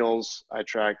my meals.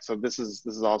 So this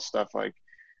is all stuff like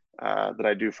that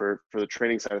I do for the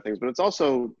training side of things. But it's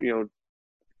also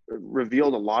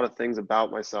revealed a lot of things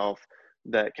about myself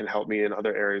that can help me in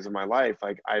other areas of my life.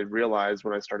 Like I realized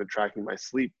when I started tracking my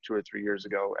sleep 2 or 3 years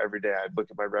ago, every day I'd look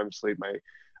at my REM sleep,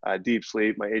 my deep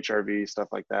sleep, my HRV, stuff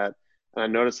like that. And I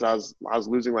noticed that I was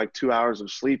losing like 2 hours of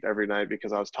sleep every night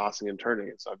because I was tossing and turning.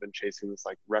 And so I've been chasing this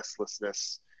like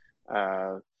restlessness,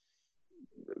 uh,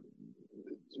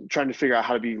 trying to figure out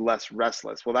how to be less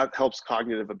restless. Well, that helps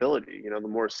cognitive ability. The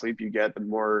more sleep you get, the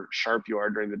more sharp you are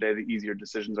during the day, the easier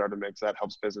decisions are to make. So that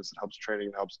helps business, it helps training,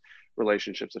 it helps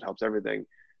relationships, it helps everything.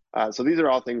 So these are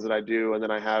all things that I do. And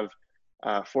then I have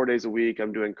 4 days a week,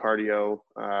 I'm doing cardio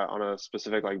on a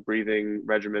specific like breathing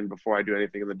regimen before I do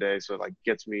anything in the day. So it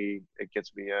gets me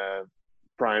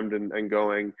primed and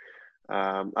going.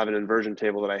 I have an inversion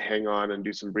table that I hang on and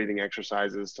do some breathing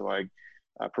exercises to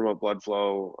promote blood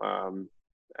flow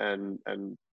and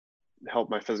help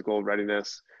my physical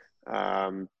readiness.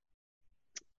 Um,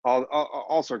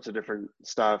 all sorts of different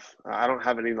stuff. I don't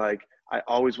have any I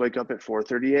always wake up at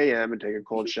 4:30 a.m. and take a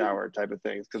cold shower type of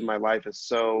things because my life is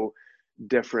so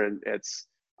different.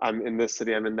 I'm in this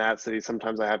city, I'm in that city.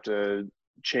 Sometimes I have to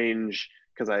change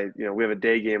because we have a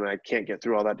day game and I can't get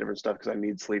through all that different stuff because I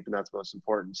need sleep and that's most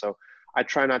important. So I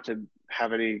try not to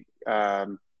have any.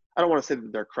 I don't want to say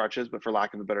that they're crutches, but for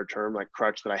lack of a better term, like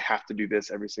crutch that I have to do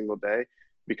this every single day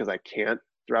because I can't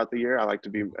throughout the year. I like to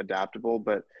be adaptable,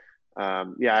 but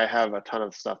yeah, I have a ton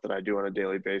of stuff that I do on a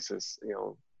daily basis,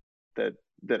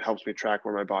 that helps me track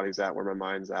where my body's at, where my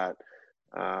mind's at,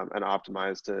 and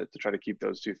optimize to try to keep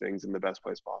those two things in the best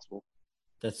place possible.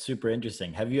 That's super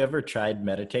interesting. Have you ever tried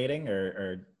meditating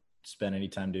or spent any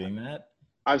time doing that?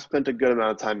 I've spent a good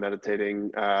amount of time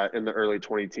meditating in the early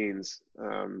 20 teens.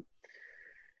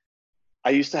 I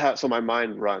used to have, so my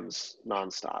mind runs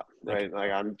nonstop, Like, right? Like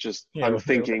yeah, I'm what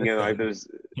thinking a and like thing. there's,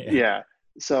 Yeah. yeah.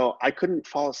 So I couldn't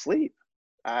fall asleep.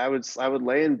 I would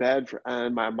lay in bed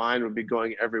and my mind would be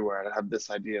going everywhere. I'd have this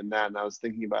idea and that, and I was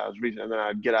thinking about, I was reading, and then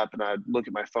I'd get up and I'd look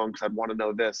at my phone because I'd want to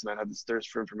know this, and I'd have this thirst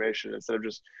for information. Instead of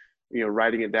just,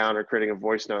 writing it down or creating a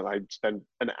voice note, I'd spend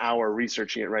an hour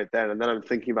researching it right then, and then I'm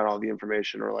thinking about all the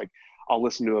information, or like I'll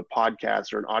listen to a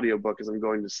podcast or an audiobook as I'm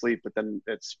going to sleep, but then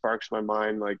it sparks my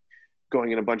mind like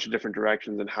going in a bunch of different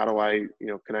directions, and how do I,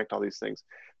 connect all these things.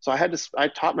 So I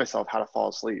taught myself how to fall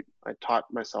asleep. I taught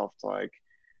myself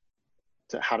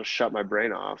to how to shut my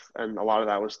brain off, and a lot of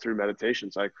that was through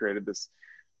meditation. So I created this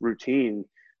routine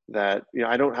that,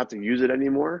 I don't have to use it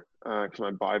anymore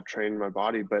because I've trained my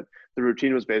body. But the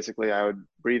routine was basically, I would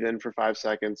breathe in for 5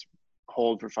 seconds,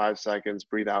 hold for 5 seconds,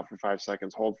 breathe out for 5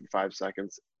 seconds, hold for 5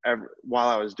 seconds. While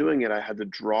I was doing it, I had to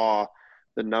draw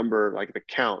the number, like the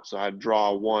count. So I'd draw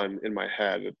a 1 in my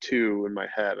head, a 2 in my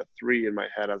head, a 3 in my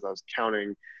head as I was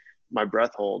counting my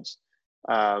breath holds.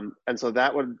 And so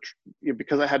that would,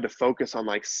 because I had to focus on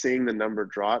like seeing the number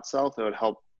draw itself, it would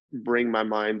help bring my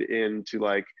mind into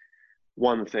like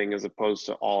one thing as opposed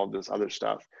to all of this other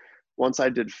stuff. Once I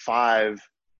did 5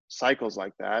 cycles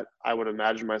like that, I would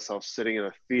imagine myself sitting in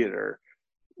a theater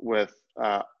with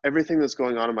everything that's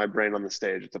going on in my brain on the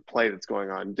stage. It's a play that's going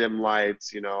on, dim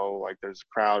lights, like there's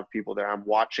a crowd of people there. I'm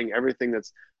watching everything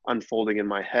that's unfolding in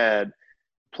my head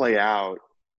play out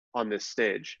on this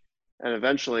stage. And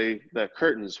eventually the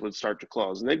curtains would start to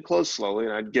close, and they'd close slowly,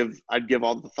 and I'd give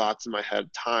all the thoughts in my head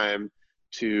time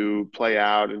to play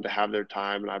out and to have their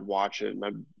time, and I'd watch it, and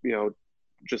I'd,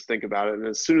 just think about it. And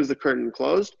as soon as the curtain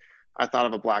closed, I thought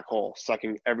of a black hole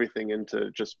sucking everything into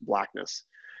just blackness.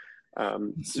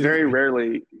 Very Super.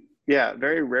 rarely, yeah,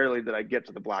 very rarely did I get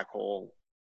to the black hole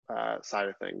side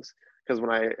of things, because when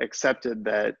I accepted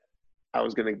that I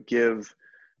was going to give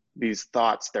these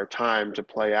thoughts their time to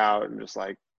play out and just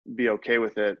like be okay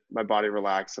with it, my body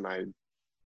relaxed and I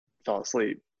fell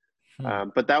asleep. Hmm.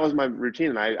 But that was my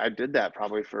routine, and I did that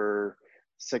probably for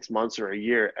 6 months or a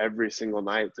year, every single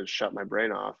night, to shut my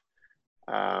brain off.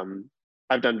 um,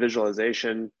 I've done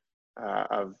visualization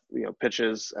of,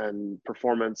 pitches and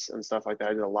performance and stuff like that.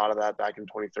 I did a lot of that back in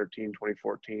 2013,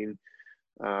 2014.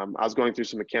 I was going through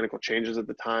some mechanical changes at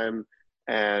the time,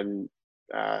 and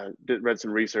read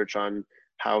some research on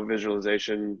how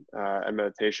visualization and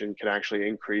meditation can actually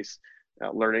increase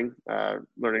learning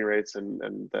rates, and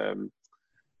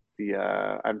the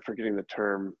I'm forgetting the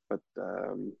term, but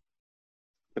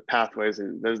the pathways.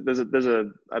 And there's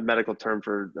a medical term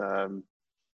for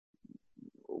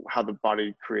how the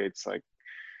body creates like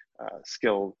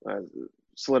skill,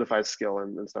 solidifies skill,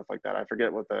 and stuff like that. I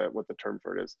forget what the term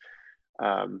for it is.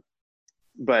 Um,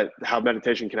 but how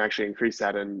meditation can actually increase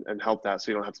that and help that,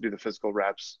 so you don't have to do the physical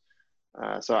reps.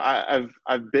 So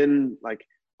I've been like,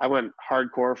 I went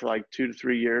hardcore for like 2 to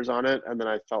 3 years on it, and then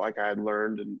I felt like I had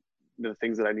learned and the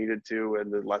things that I needed to,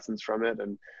 and the lessons from it.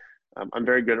 And I'm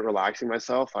very good at relaxing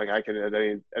myself. Like I can at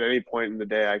any point in the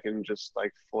day, I can just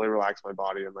like fully relax my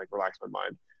body and like relax my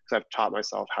mind, because I've taught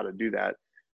myself how to do that.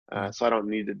 So I don't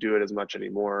need to do it as much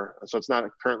anymore. So it's not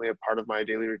currently a part of my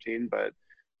daily routine, but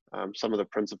some of the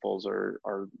principles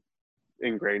are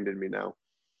ingrained in me now.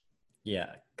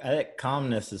 Yeah. I think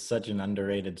calmness is such an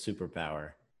underrated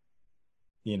superpower,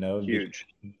 you know, Huge.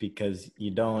 because you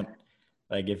don't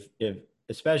like if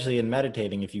especially in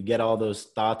meditating, if you get all those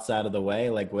thoughts out of the way,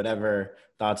 like whatever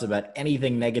thoughts about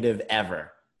anything negative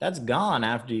ever, that's gone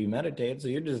after you meditate. So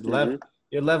Mm-hmm.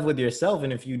 you're left with yourself.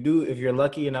 And if you're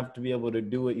lucky enough to be able to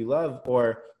do what you love,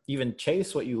 or even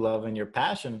chase what you love and your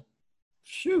passion,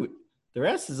 shoot, the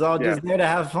rest is all Yeah. just there to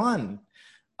have fun.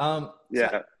 So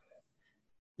Yeah.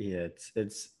 yeah,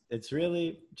 it's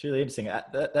really interesting.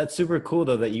 That's super cool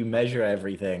though that you measure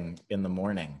everything in the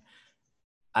morning.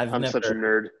 I've I'm such a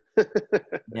never, nerd.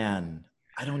 man,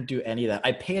 I don't do any of that.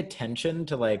 I pay attention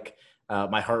to like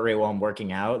my heart rate while I'm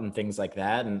working out and things like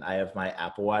that. And I have my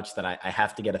Apple Watch that I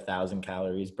have to get 1,000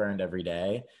 calories burned every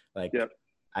day. Like Yep.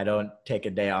 I don't take a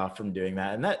day off from doing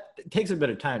that. And that takes a bit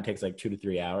of time. It takes like 2 to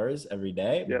 3 hours every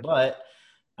day. Yep. But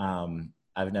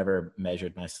I've never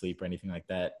measured my sleep or anything like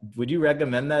that. Would you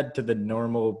recommend that to the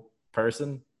normal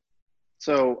person?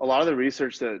 So a lot of the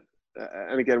research that,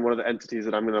 and again, one of the entities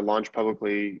that I'm going to launch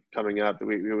publicly coming up that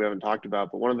we haven't talked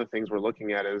about, but one of the things we're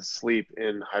looking at is sleep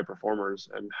in high performers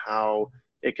and how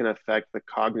it can affect the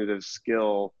cognitive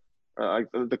skill, like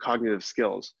the cognitive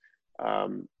skills.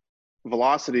 Um,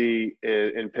 Velocity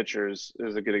in pitchers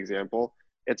is a good example.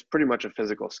 it's pretty much a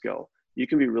physical skill. You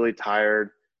can be really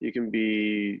tired, you can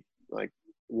be like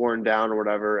worn down or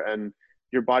whatever, and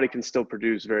your body can still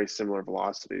produce very similar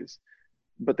velocities.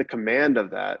 But the command of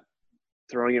that,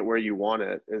 throwing it where you want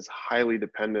it, is highly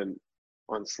dependent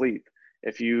on sleep.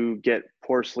 If you get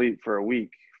poor sleep for a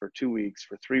week, for 2 weeks,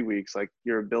 for 3 weeks, like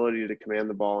your ability to command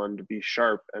the ball and to be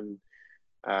sharp and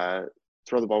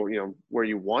throw the ball, where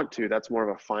you want to, that's more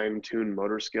of a fine-tuned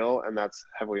motor skill, and that's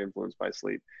heavily influenced by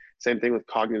sleep. Same thing with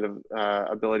cognitive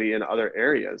ability in other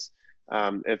areas.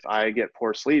 If I get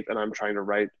poor sleep and I'm trying to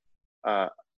write a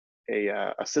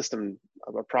system,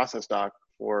 a process doc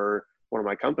for one of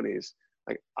my companies,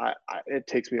 like it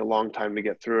takes me a long time to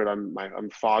get through it. I'm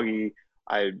foggy.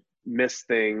 I miss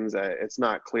things. It's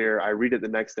not clear. I read it the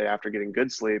next day after getting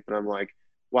good sleep, and I'm like,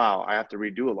 wow, I have to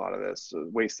redo a lot of this.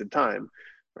 Wasted time,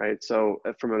 right? So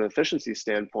from an efficiency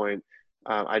standpoint,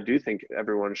 I do think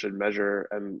everyone should measure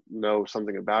and know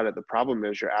something about it. The problem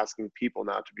is you're asking people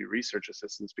now to be research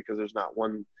assistants because there's not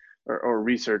one, or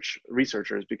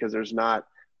researchers, because there's not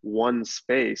one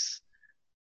space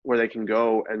where they can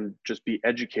go and just be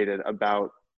educated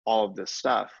about all of this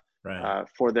stuff, Right.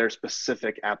 for their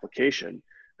specific application.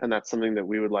 And that's something that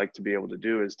we would like to be able to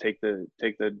do, is take the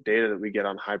data that we get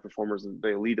on high performers, the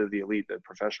elite of the elite, the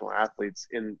professional athletes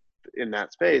in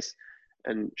that space,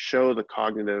 and show the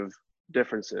cognitive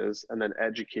differences, and then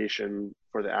education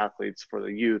for the athletes, for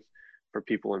the youth, for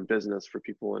people in business, for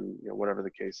people in whatever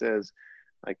the case is.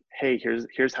 Like, hey,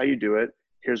 here's how you do it.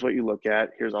 Here's what you look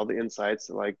at. Here's all the insights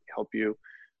that like help you.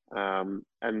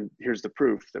 And here's the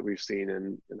proof that we've seen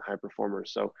in high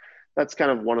performers. So that's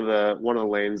kind of one of the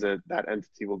lanes that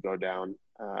entity will go down.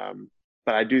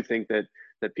 But I do think that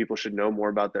people should know more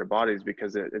about their bodies,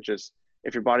 because it just,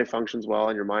 if your body functions well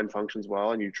and your mind functions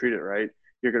well and you treat it right,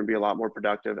 you're going to be a lot more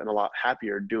productive and a lot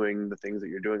happier doing the things that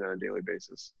you're doing on a daily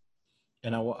basis.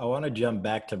 And I want to jump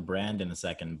back to brand in a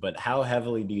second, but how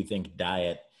heavily do you think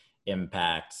diet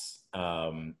impacts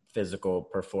physical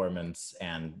performance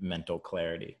and mental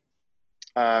clarity?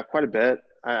 Quite a bit.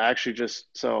 I actually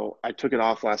so I took it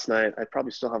off last night. I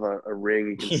probably still have a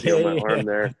ring you can see on my arm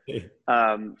there.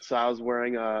 Yeah. So I was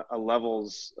wearing a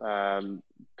levels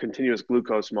continuous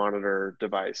glucose monitor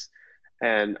device.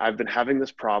 And I've been having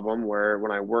this problem where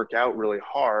when I work out really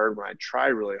hard, when I try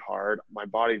really hard, my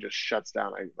body just shuts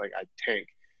down. I tank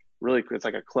really quick. It's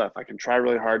like a cliff. I can try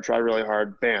really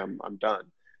hard, bam, I'm done.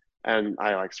 And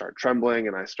I like start trembling,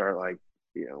 and I start like,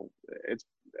 it's,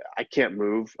 I can't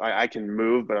move. I can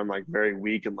move, but I'm like very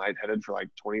weak and lightheaded for like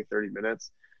 20, 30 minutes.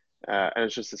 And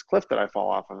it's just this cliff that I fall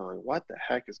off. And I'm like, what the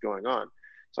heck is going on?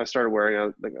 So I started wearing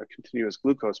a continuous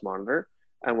glucose monitor.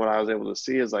 And what I was able to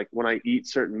see is like when I eat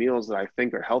certain meals that I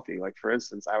think are healthy, like for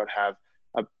instance, I would have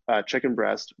a chicken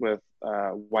breast with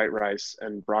white rice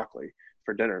and broccoli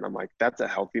for dinner. And I'm like, that's a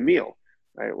healthy meal,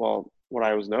 right? Well, what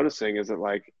I was noticing is that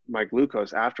like my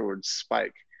glucose afterwards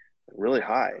spike really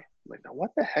high. I'm like, now what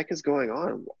the heck is going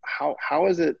on? How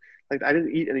is it like I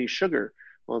didn't eat any sugar?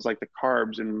 Well, it's like the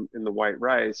carbs in the white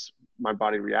rice, my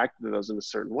body reacted to those in a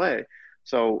certain way.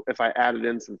 So if I added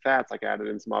in some fats, like I added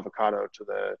in some avocado to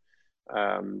the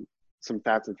some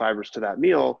fats and fibers to that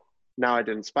meal, now I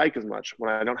didn't spike as much. When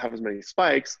I don't have as many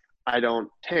spikes, I don't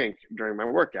tank during my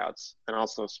workouts. And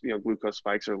also, glucose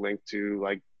spikes are linked to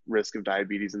like risk of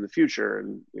diabetes in the future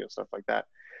and stuff like that.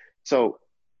 So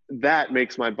that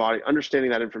makes my body,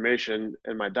 understanding that information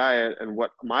and my diet and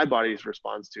what my body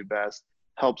responds to best,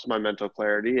 helps my mental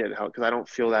clarity, and help because I don't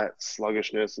feel that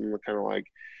sluggishness and the kind of like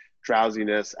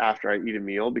drowsiness after I eat a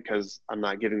meal, because I'm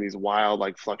not getting these wild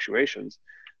like fluctuations.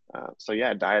 So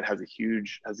yeah, diet has a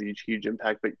huge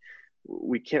impact, but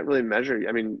we can't really measure.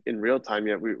 I mean, in real time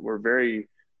yet. We're very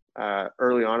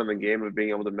early on in the game of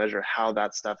being able to measure how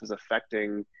that stuff is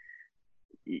affecting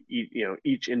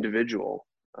each individual,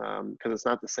 because it's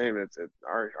not the same.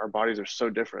 Our bodies are so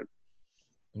different.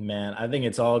 Man, I think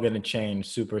it's all going to change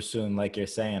super soon, like you're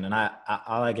saying. And I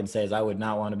all I can say is I would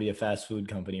not want to be a fast food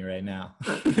company right now.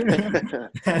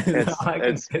 That's all I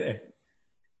can it's say.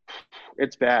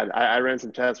 it's bad. I ran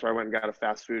some tests where I went and got a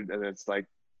fast food, and it's like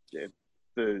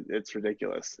it's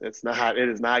ridiculous. It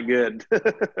is not good.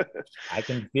 I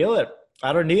can feel it.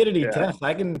 I don't need any Yeah. tests.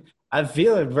 I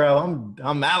feel it, bro.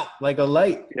 I'm out like a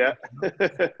light. Yeah.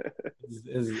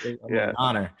 It's Yeah. an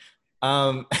honor.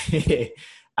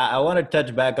 I want to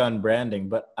touch back on branding,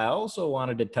 but I also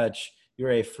wanted to touch,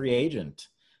 you're a free agent.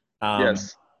 Um,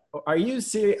 Yes. are you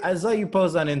serious? I saw you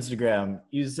post on Instagram.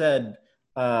 You said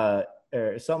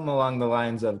or something along the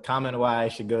lines of comment why I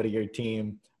should go to your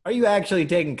team. Are you actually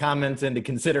taking comments into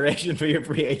consideration for your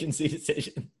free agency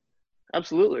decision?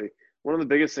 Absolutely. One of the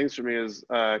biggest things for me is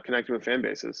connecting with fan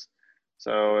bases.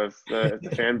 So if the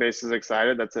fan base is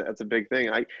excited, that's a big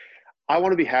thing. I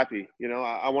want to be happy.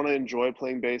 I want to enjoy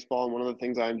playing baseball, and one of the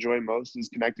things I enjoy most is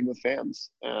connecting with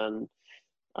fans and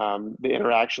the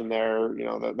interaction there.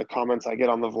 The comments I get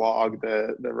on the vlog,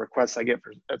 the requests I get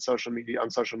on social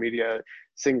media,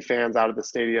 seeing fans out of the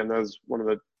stadium. That was one of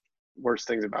the worst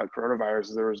things about coronavirus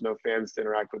is there was no fans to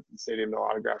interact with in the stadium, no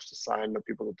autographs to sign, no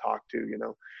people to talk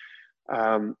to.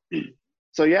 Um,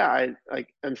 so yeah,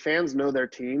 and fans know their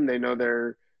team, they know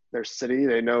their city,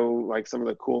 they know like some of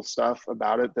the cool stuff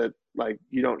about it that like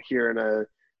you don't hear in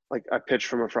a pitch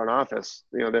from a front office.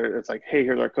 It's like, hey,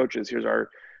 here's our coaches, here's our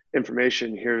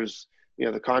information, here's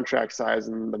the contract size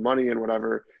and the money and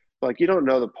whatever. But like you don't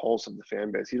know the pulse of the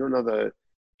fan base. You don't know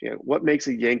what makes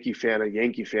a Yankee fan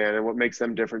and what makes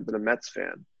them different than a Mets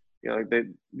fan.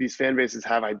 These fan bases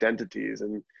have identities,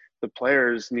 and the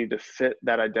players need to fit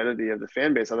that identity of the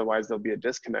fan base. Otherwise, there'll be a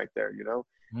disconnect there.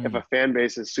 If a fan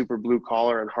base is super blue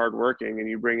collar and hardworking, and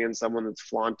you bring in someone that's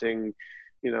flaunting,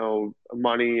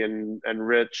 money and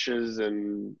riches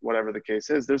and whatever the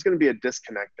case is, there's going to be a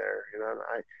disconnect there. And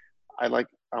I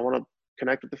want to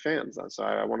connect with the fans. So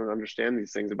I want to understand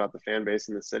these things about the fan base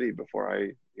in the city before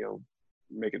I,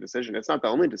 make a decision. It's not the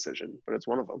only decision, but it's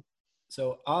one of them.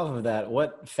 So off of that,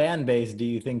 what fan base do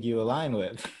you think you align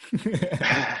with?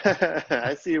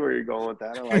 I see where you're going with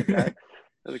that. I like that.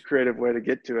 That's a creative way to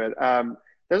get to it.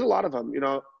 There's a lot of them.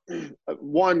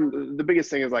 One, the biggest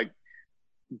thing is like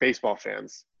baseball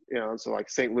fans. So like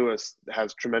St. Louis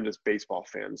has tremendous baseball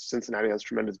fans. Cincinnati has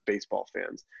tremendous baseball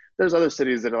fans. There's other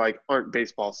cities that aren't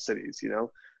baseball cities.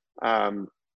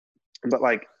 But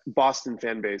like Boston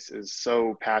fan base is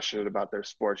so passionate about their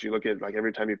sports. You look at like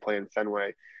every time you play in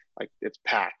Fenway, like it's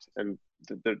packed, and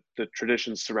the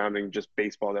traditions surrounding just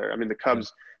baseball there. I mean, the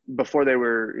Cubs before they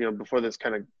were, before this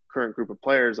kind of current group of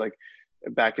players, like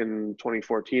back in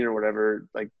 2014 or whatever,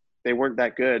 like they weren't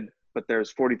that good, but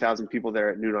there's 40,000 people there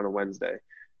at noon on a Wednesday,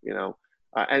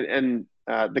 and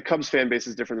the Cubs fan base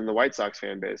is different than the White Sox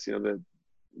fan base. The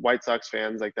White Sox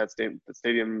fans, like the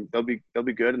stadium, they'll be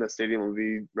good, and the stadium will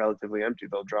be relatively empty.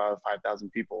 They'll draw 5,000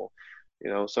 people.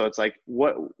 So it's like,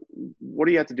 what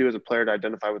do you have to do as a player to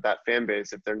identify with that fan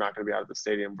base if they're not going to be out of the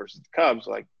stadium versus the Cubs?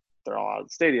 Like they're all out of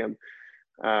the stadium.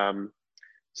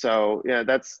 So yeah,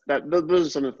 those are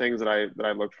some of the things that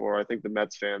I look for. I think the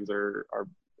Mets fans are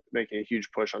making a huge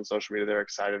push on social media. They're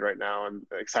excited right now and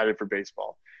excited for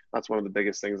baseball. That's one of the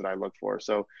biggest things that I look for.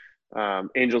 So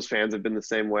Angels fans have been the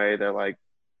same way. They're like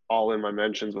all in my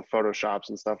mentions with Photoshops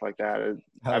and stuff like that.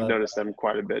 I've noticed them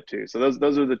quite a bit too. So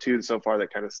those are the two so far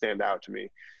that kind of stand out to me.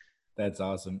 That's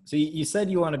awesome. So you said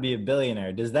you want to be a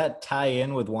billionaire. Does that tie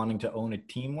in with wanting to own a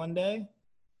team one day?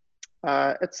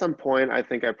 At some point, I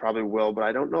think I probably will, but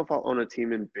I don't know if I'll own a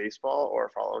team in baseball or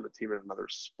if I'll own a team in another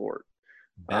sport.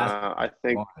 I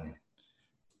think,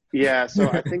 yeah. So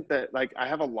I think that like I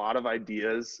have a lot of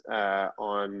ideas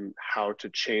on how to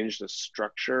change the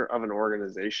structure of an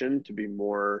organization to be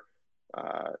more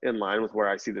in line with where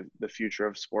I see the future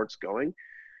of sports going.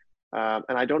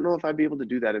 And I don't know if I'd be able to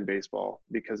do that in baseball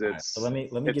because it's so let me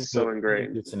it's so ingrained.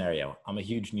 Give you a scenario. I'm a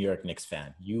huge New York Knicks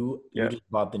fan. You just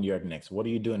bought the New York Knicks. What are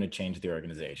you doing to change the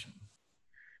organization?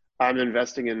 I'm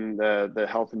investing in the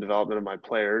health and development of my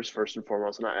players first and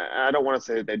foremost, and I don't want to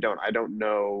say that they don't. I don't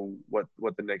know what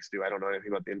the Knicks do. I don't know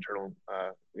anything about the internal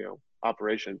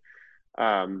operation.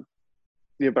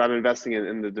 But I'm investing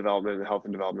in the development and health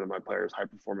and development of my players, high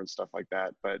performance stuff like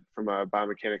that. But from a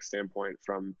biomechanics standpoint,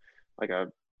 from like a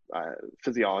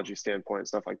physiology standpoint,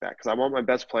 stuff like that, because I want my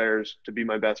best players to be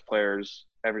my best players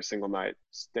every single night,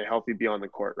 stay healthy, be on the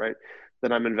court, right?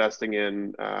 Then I'm investing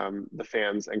in the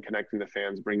fans and connecting the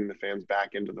fans, bringing the fans back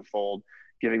into the fold,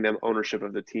 giving them ownership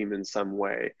of the team in some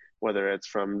way, whether it's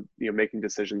from making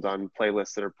decisions on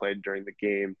playlists that are played during the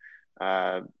game,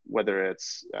 whether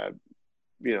it's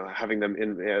having them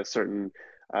in certain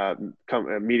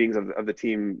meetings of the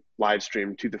team live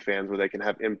stream to the fans where they can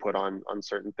have input on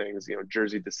certain things,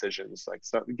 jersey decisions, like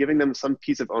stuff, giving them some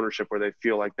piece of ownership where they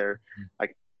feel like they're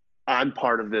like, I'm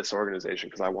part of this organization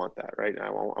because I want that, right? I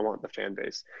want the fan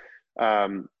base.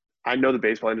 I know the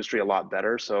baseball industry a lot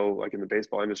better. So like in the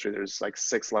baseball industry, there's like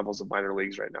 6 levels of minor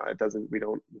leagues right now. We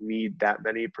don't need that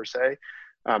many per se.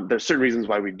 There's certain reasons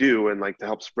why we do, and like to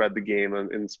help spread the game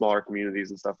in smaller communities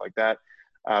and stuff like that.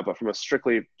 But from a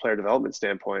strictly player development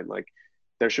standpoint, like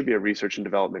there should be a research and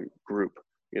development group,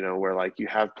 where like you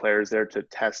have players there to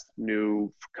test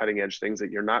new cutting edge things that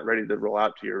you're not ready to roll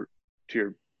out to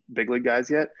your big league guys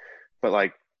yet, but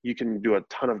like you can do a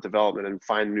ton of development and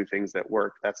find new things that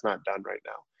work. That's not done right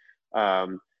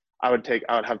now. I would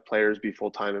have players be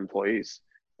full-time employees.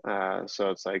 So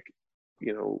it's like,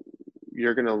 you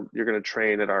you're gonna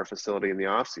train at our facility in the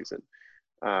off season.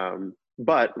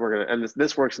 But we're gonna, and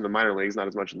this works in the minor leagues, not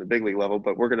as much in the big league level,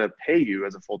 but we're gonna pay you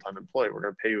as a full-time employee. We're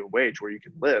gonna pay you a wage where you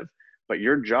can live, but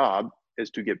your job is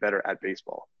to get better at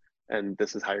baseball. And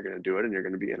this is how you're gonna do it. And you're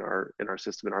gonna be in our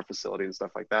system, in our facility and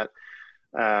stuff like that.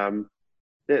 Um,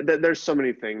 there's so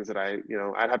many things that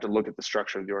I'd have to look at the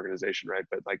structure of the organization, right?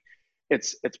 But like,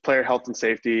 it's player health and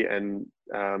safety and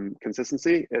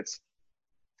consistency. It's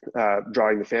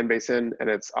drawing the fan base in, and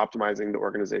it's optimizing the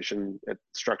organization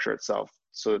structure itself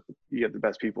so that you get the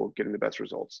best people getting the best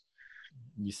results.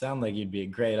 You sound like you'd be a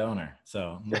great owner.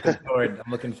 So I'm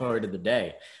looking forward to the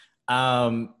day.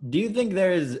 Do you think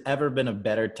there's ever been a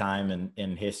better time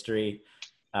in history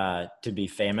to be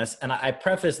famous? And I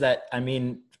preface that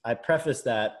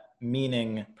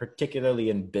meaning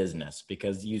particularly in business,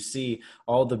 because you see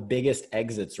all the biggest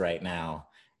exits right now,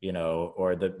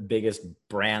 or the biggest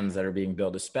brands that are being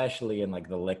built, especially in like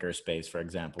the liquor space, for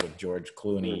example, with George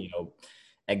Clooney,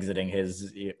 exiting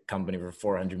his company for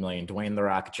 400 million. Dwayne "The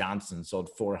Rock" Johnson sold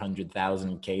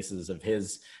 400,000 cases of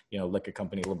his, liquor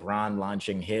company. LeBron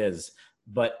launching his.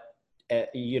 But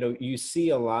you see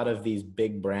a lot of these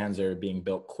big brands that are being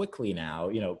built quickly now,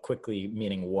 quickly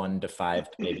meaning 1 to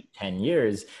 5 to maybe 10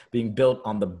 years, being built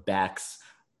on the backs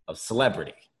of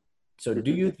celebrity. So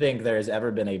do you think there's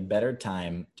ever been a better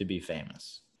time to be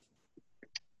famous?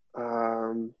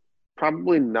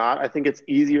 Probably not. I think it's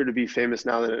easier to be famous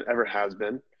now than it ever has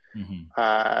been,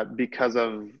 because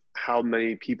of how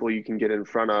many people you can get in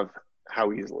front of,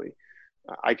 how easily.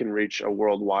 I can reach a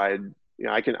worldwide,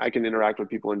 I can interact with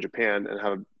people in Japan and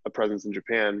have a presence in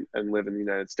Japan and live in the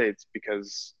United States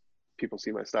because people see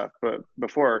my stuff. But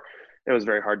before, it was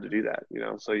very hard to do that,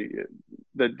 So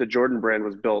the Jordan brand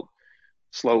was built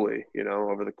slowly,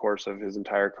 over the course of his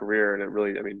entire career. And it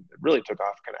really took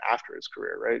off kind of after his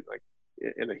career, right? Like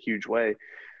in a huge way,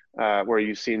 where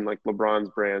you've seen like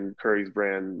LeBron's brand, Curry's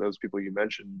brand, those people you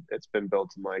mentioned, it's been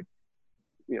built in like,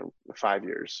 5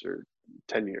 years or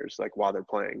 10 years, like while they're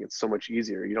playing. It's so much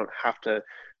easier. You don't have to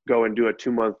go and do a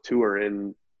 2-month tour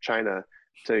in China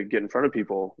to get in front of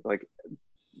people. Like,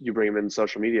 you bring them in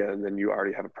social media and then you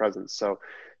already have a presence. So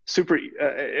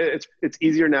it's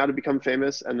easier now to become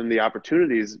famous, and then the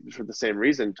opportunities for the same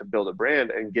reason to build a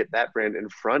brand and get that brand in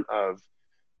front of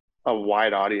a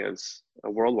wide audience,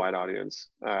 a worldwide audience.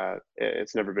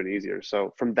 It's never been easier.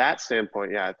 So from that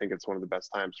standpoint, yeah, I think it's one of the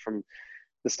best times. From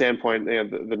the standpoint,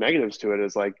 the negatives to it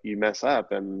is like, you mess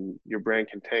up and your brand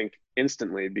can tank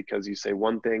instantly because you say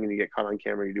one thing and you get caught on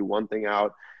camera. You do one thing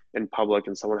out in public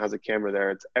and someone has a camera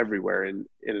there, it's everywhere in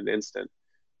an instant.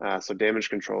 So damage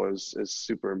control is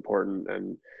super important,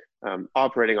 and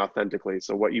operating authentically.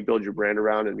 So what you build your brand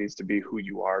around, it needs to be who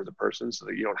you are as a person, so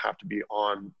that you don't have to be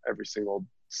on every single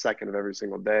second of every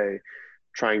single day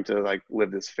trying to like live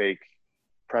this fake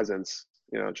presence,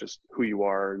 just who you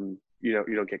are, and you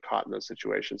don't get caught in those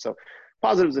situations. So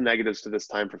positives and negatives to this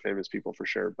time for famous people for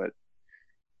sure. But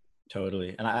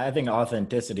totally. And I think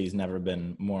authenticity has never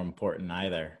been more important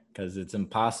either, because it's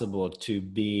impossible to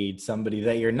be somebody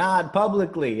that you're not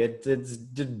publicly. It's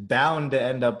just bound to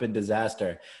end up in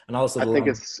disaster. And also I think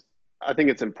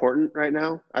it's important right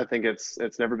now. I think it's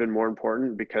never been more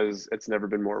important because it's never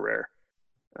been more rare.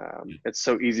 It's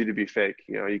so easy to be fake.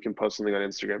 You can post something on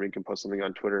Instagram, you can post something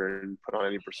on Twitter and put on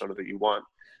any persona that you want.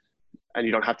 And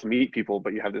you don't have to meet people,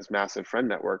 but you have this massive friend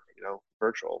network,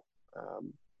 virtual.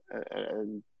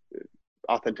 And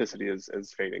authenticity is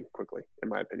fading quickly, in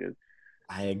my opinion.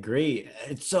 I agree.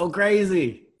 It's so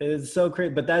crazy. It's so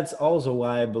crazy. But that's also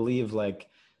why I believe, like,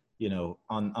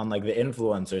 on like the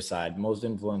influencer side, most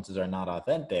influencers are not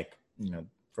authentic,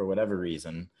 for whatever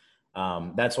reason.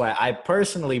 That's why I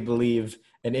personally believe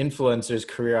an influencer's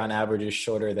career on average is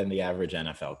shorter than the average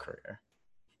NFL career.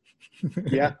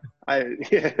 Yeah. What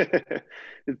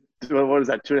is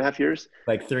that? 2.5 years?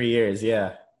 Like 3 years.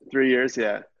 Yeah. 3 years.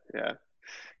 Yeah. Yeah.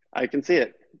 I can see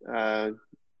it.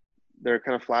 They're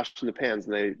kind of flash in the pans,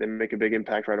 and they make a big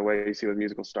impact right away. You see with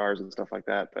musical stars and stuff like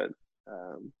that. But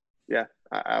yeah,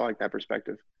 I like that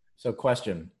perspective. So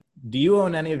question, do you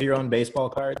own any of your own baseball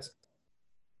cards?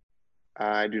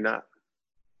 I do not.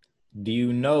 Do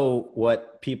you know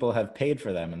what people have paid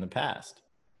for them in the past?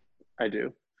 I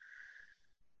do.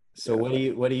 So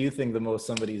yeah. What do you think the most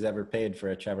somebody's ever paid for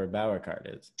a Trevor Bauer card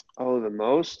is? Oh, the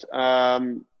most?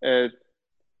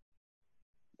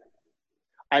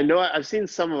 I know I've seen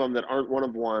some of them that aren't one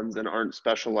of ones and aren't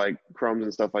special, like chromes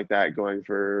and stuff like that, going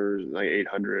for like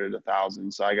 800,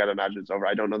 1,000. So I got to imagine it's over.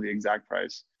 I don't know the exact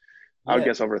price. I would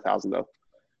guess over 1,000 though.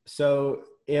 So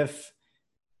if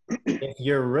If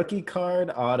your rookie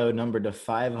card auto numbered to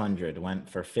 500 went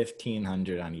for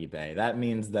 1,500 on eBay, that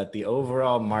means that the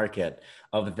overall market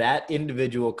of that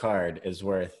individual card is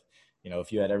worth,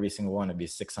 if you had every single one, it'd be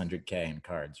 600K in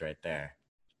cards right there.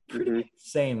 Pretty Hmm.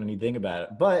 insane when you think about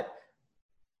it, but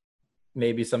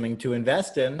maybe something to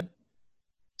invest in.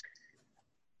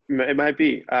 It might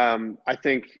be. I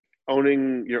think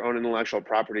owning your own intellectual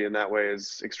property in that way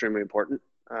is extremely important.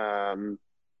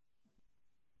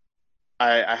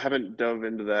 I haven't dove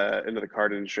into the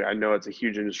card industry. I know it's a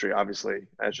huge industry, obviously.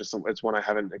 It's one I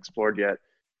haven't explored yet.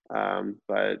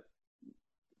 But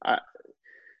I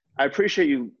I appreciate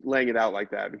you laying it out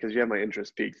like that because you have my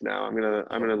interest peaked now. I'm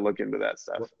gonna look into that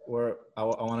stuff. I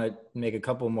want to make a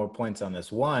couple more points on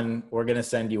this. One, we're going to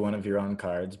send you one of your own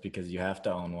cards because you have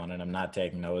to own one, and I'm not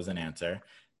taking no as an answer.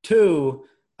 Two,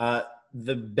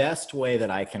 the best way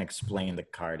that I can explain the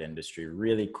card industry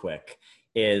really quick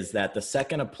is that the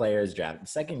second a player is drafted, the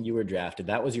second you were drafted,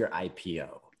 that was your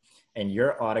IPO. And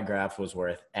your autograph was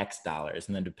worth X dollars.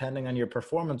 And then depending on your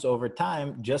performance over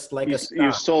time, just like You a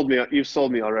you stock. sold me. You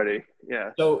sold me already.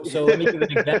 Yeah. So let me give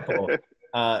an example.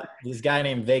 This guy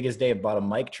named Vegas Dave bought a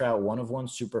Mike Trout 1/1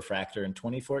 Superfractor in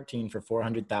 2014 for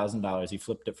 $400,000. He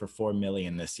flipped it for $4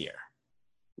 million this year.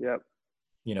 Yep.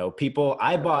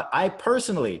 I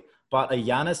personally bought a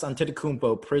Giannis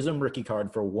Antetokounmpo Prism rookie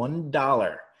card for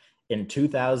 $1 in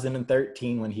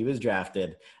 2013 when he was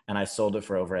drafted, and I sold it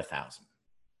for over 1,000.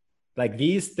 Like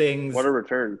these What things, a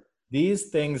return.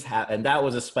 happen, and that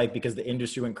was a spike because the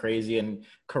industry went crazy and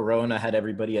Corona had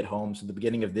everybody at home. So the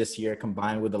beginning of this year,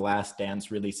 combined with the Last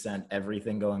Dance, really sent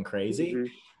everything going crazy,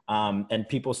 Hmm. and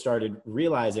people started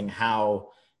realizing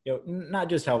how not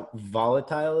just how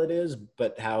volatile it is,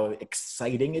 but how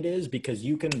exciting it is because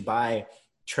you can buy.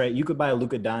 You could buy a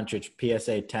Luka Doncic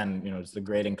PSA 10. It's the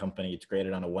grading company. It's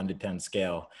graded on a 1 to 10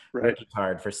 scale Right. rookie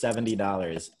card for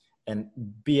 $70. And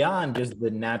beyond just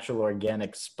the natural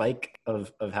organic spike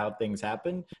of how things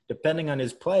happen, depending on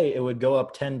his play, it would go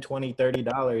up 10, 20,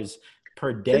 $30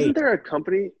 per day. Isn't there a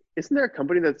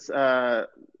company that's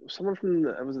someone from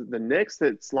was it the Knicks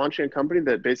that's launching a company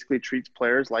that basically treats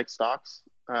players like stocks?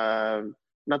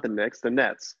 Not the Knicks, the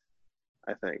Nets,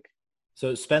 I think.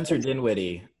 So Spencer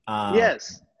Dinwiddie,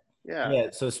 Yes. Yeah. yeah.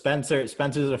 So Spencer's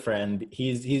a friend.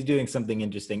 He's doing something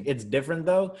interesting. It's different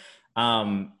though.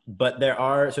 But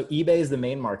so eBay is the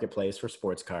main marketplace for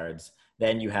sports cards.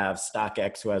 Then you have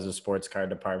StockX, who has a sports card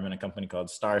department, a company called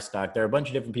Star Stock. There are a bunch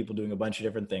of different people doing a bunch of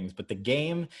different things, but the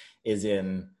game is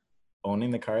in owning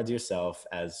the cards yourself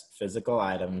as physical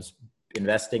items,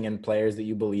 investing in players that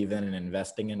you believe in, and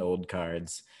investing in old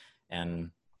cards,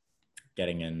 and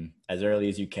getting in as early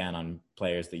as you can on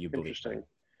players that you believe in. Interesting.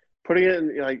 Putting it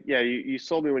in like yeah, you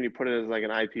sold me when you put it as like an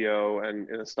IPO and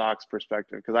in a stocks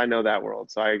perspective because I know that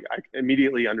world, so I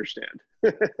immediately understand.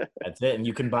 That's it. And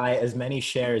you can buy as many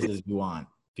shares as you want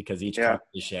because each Yeah. card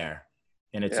is a share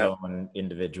in its Yeah. own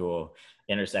individual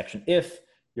intersection if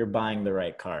you're buying the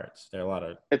right cards. There are a lot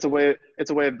of It's a way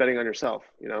of betting on yourself,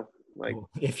 like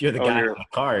if you're the own guy your on the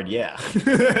card, yeah.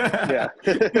 yeah.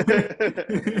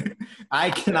 I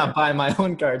Yeah. cannot buy my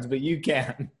own cards, but you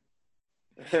can.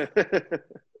 That's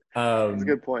a Um,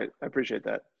 good point. I appreciate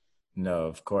that. no,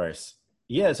 of course.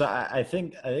 Yeah, so I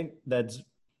think that's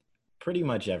pretty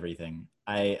much everything.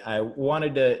 I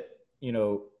wanted to, you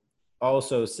know,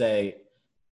 also say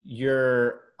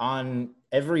you're on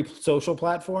every social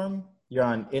platform. You're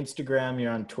on Instagram,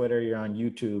 you're on Twitter, you're on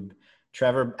YouTube.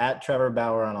 Trevor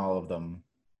Bauer on all of them.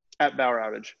 At Bauer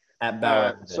Outage. At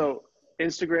Bauer. So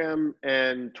Instagram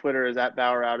and Twitter is at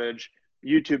Bauer Outage.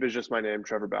 YouTube is just my name,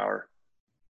 Trevor Bauer.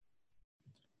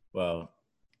 Well,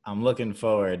 I'm looking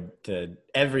forward to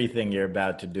everything you're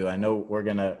about to do. I know we're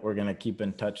gonna keep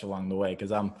in touch along the way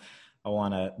because I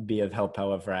want to be of help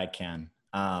however I can.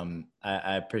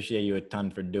 I appreciate you a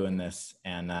ton for doing this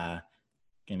and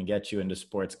gonna get you into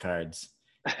sports cards.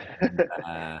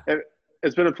 And,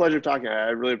 It's been a pleasure talking. I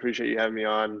really appreciate you having me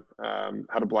on.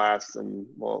 Had a blast, and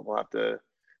we'll have to,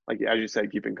 like as you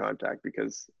said, keep in contact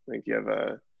because I think you have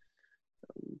a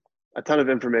ton of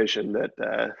information that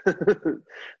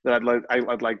that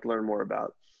I'd like to learn more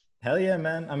about. hell yeah,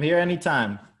 man! I'm here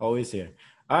anytime. Always here.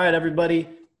 All right, everybody,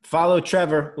 follow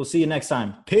Trevor. We'll see you next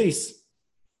time. Peace.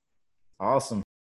 Awesome.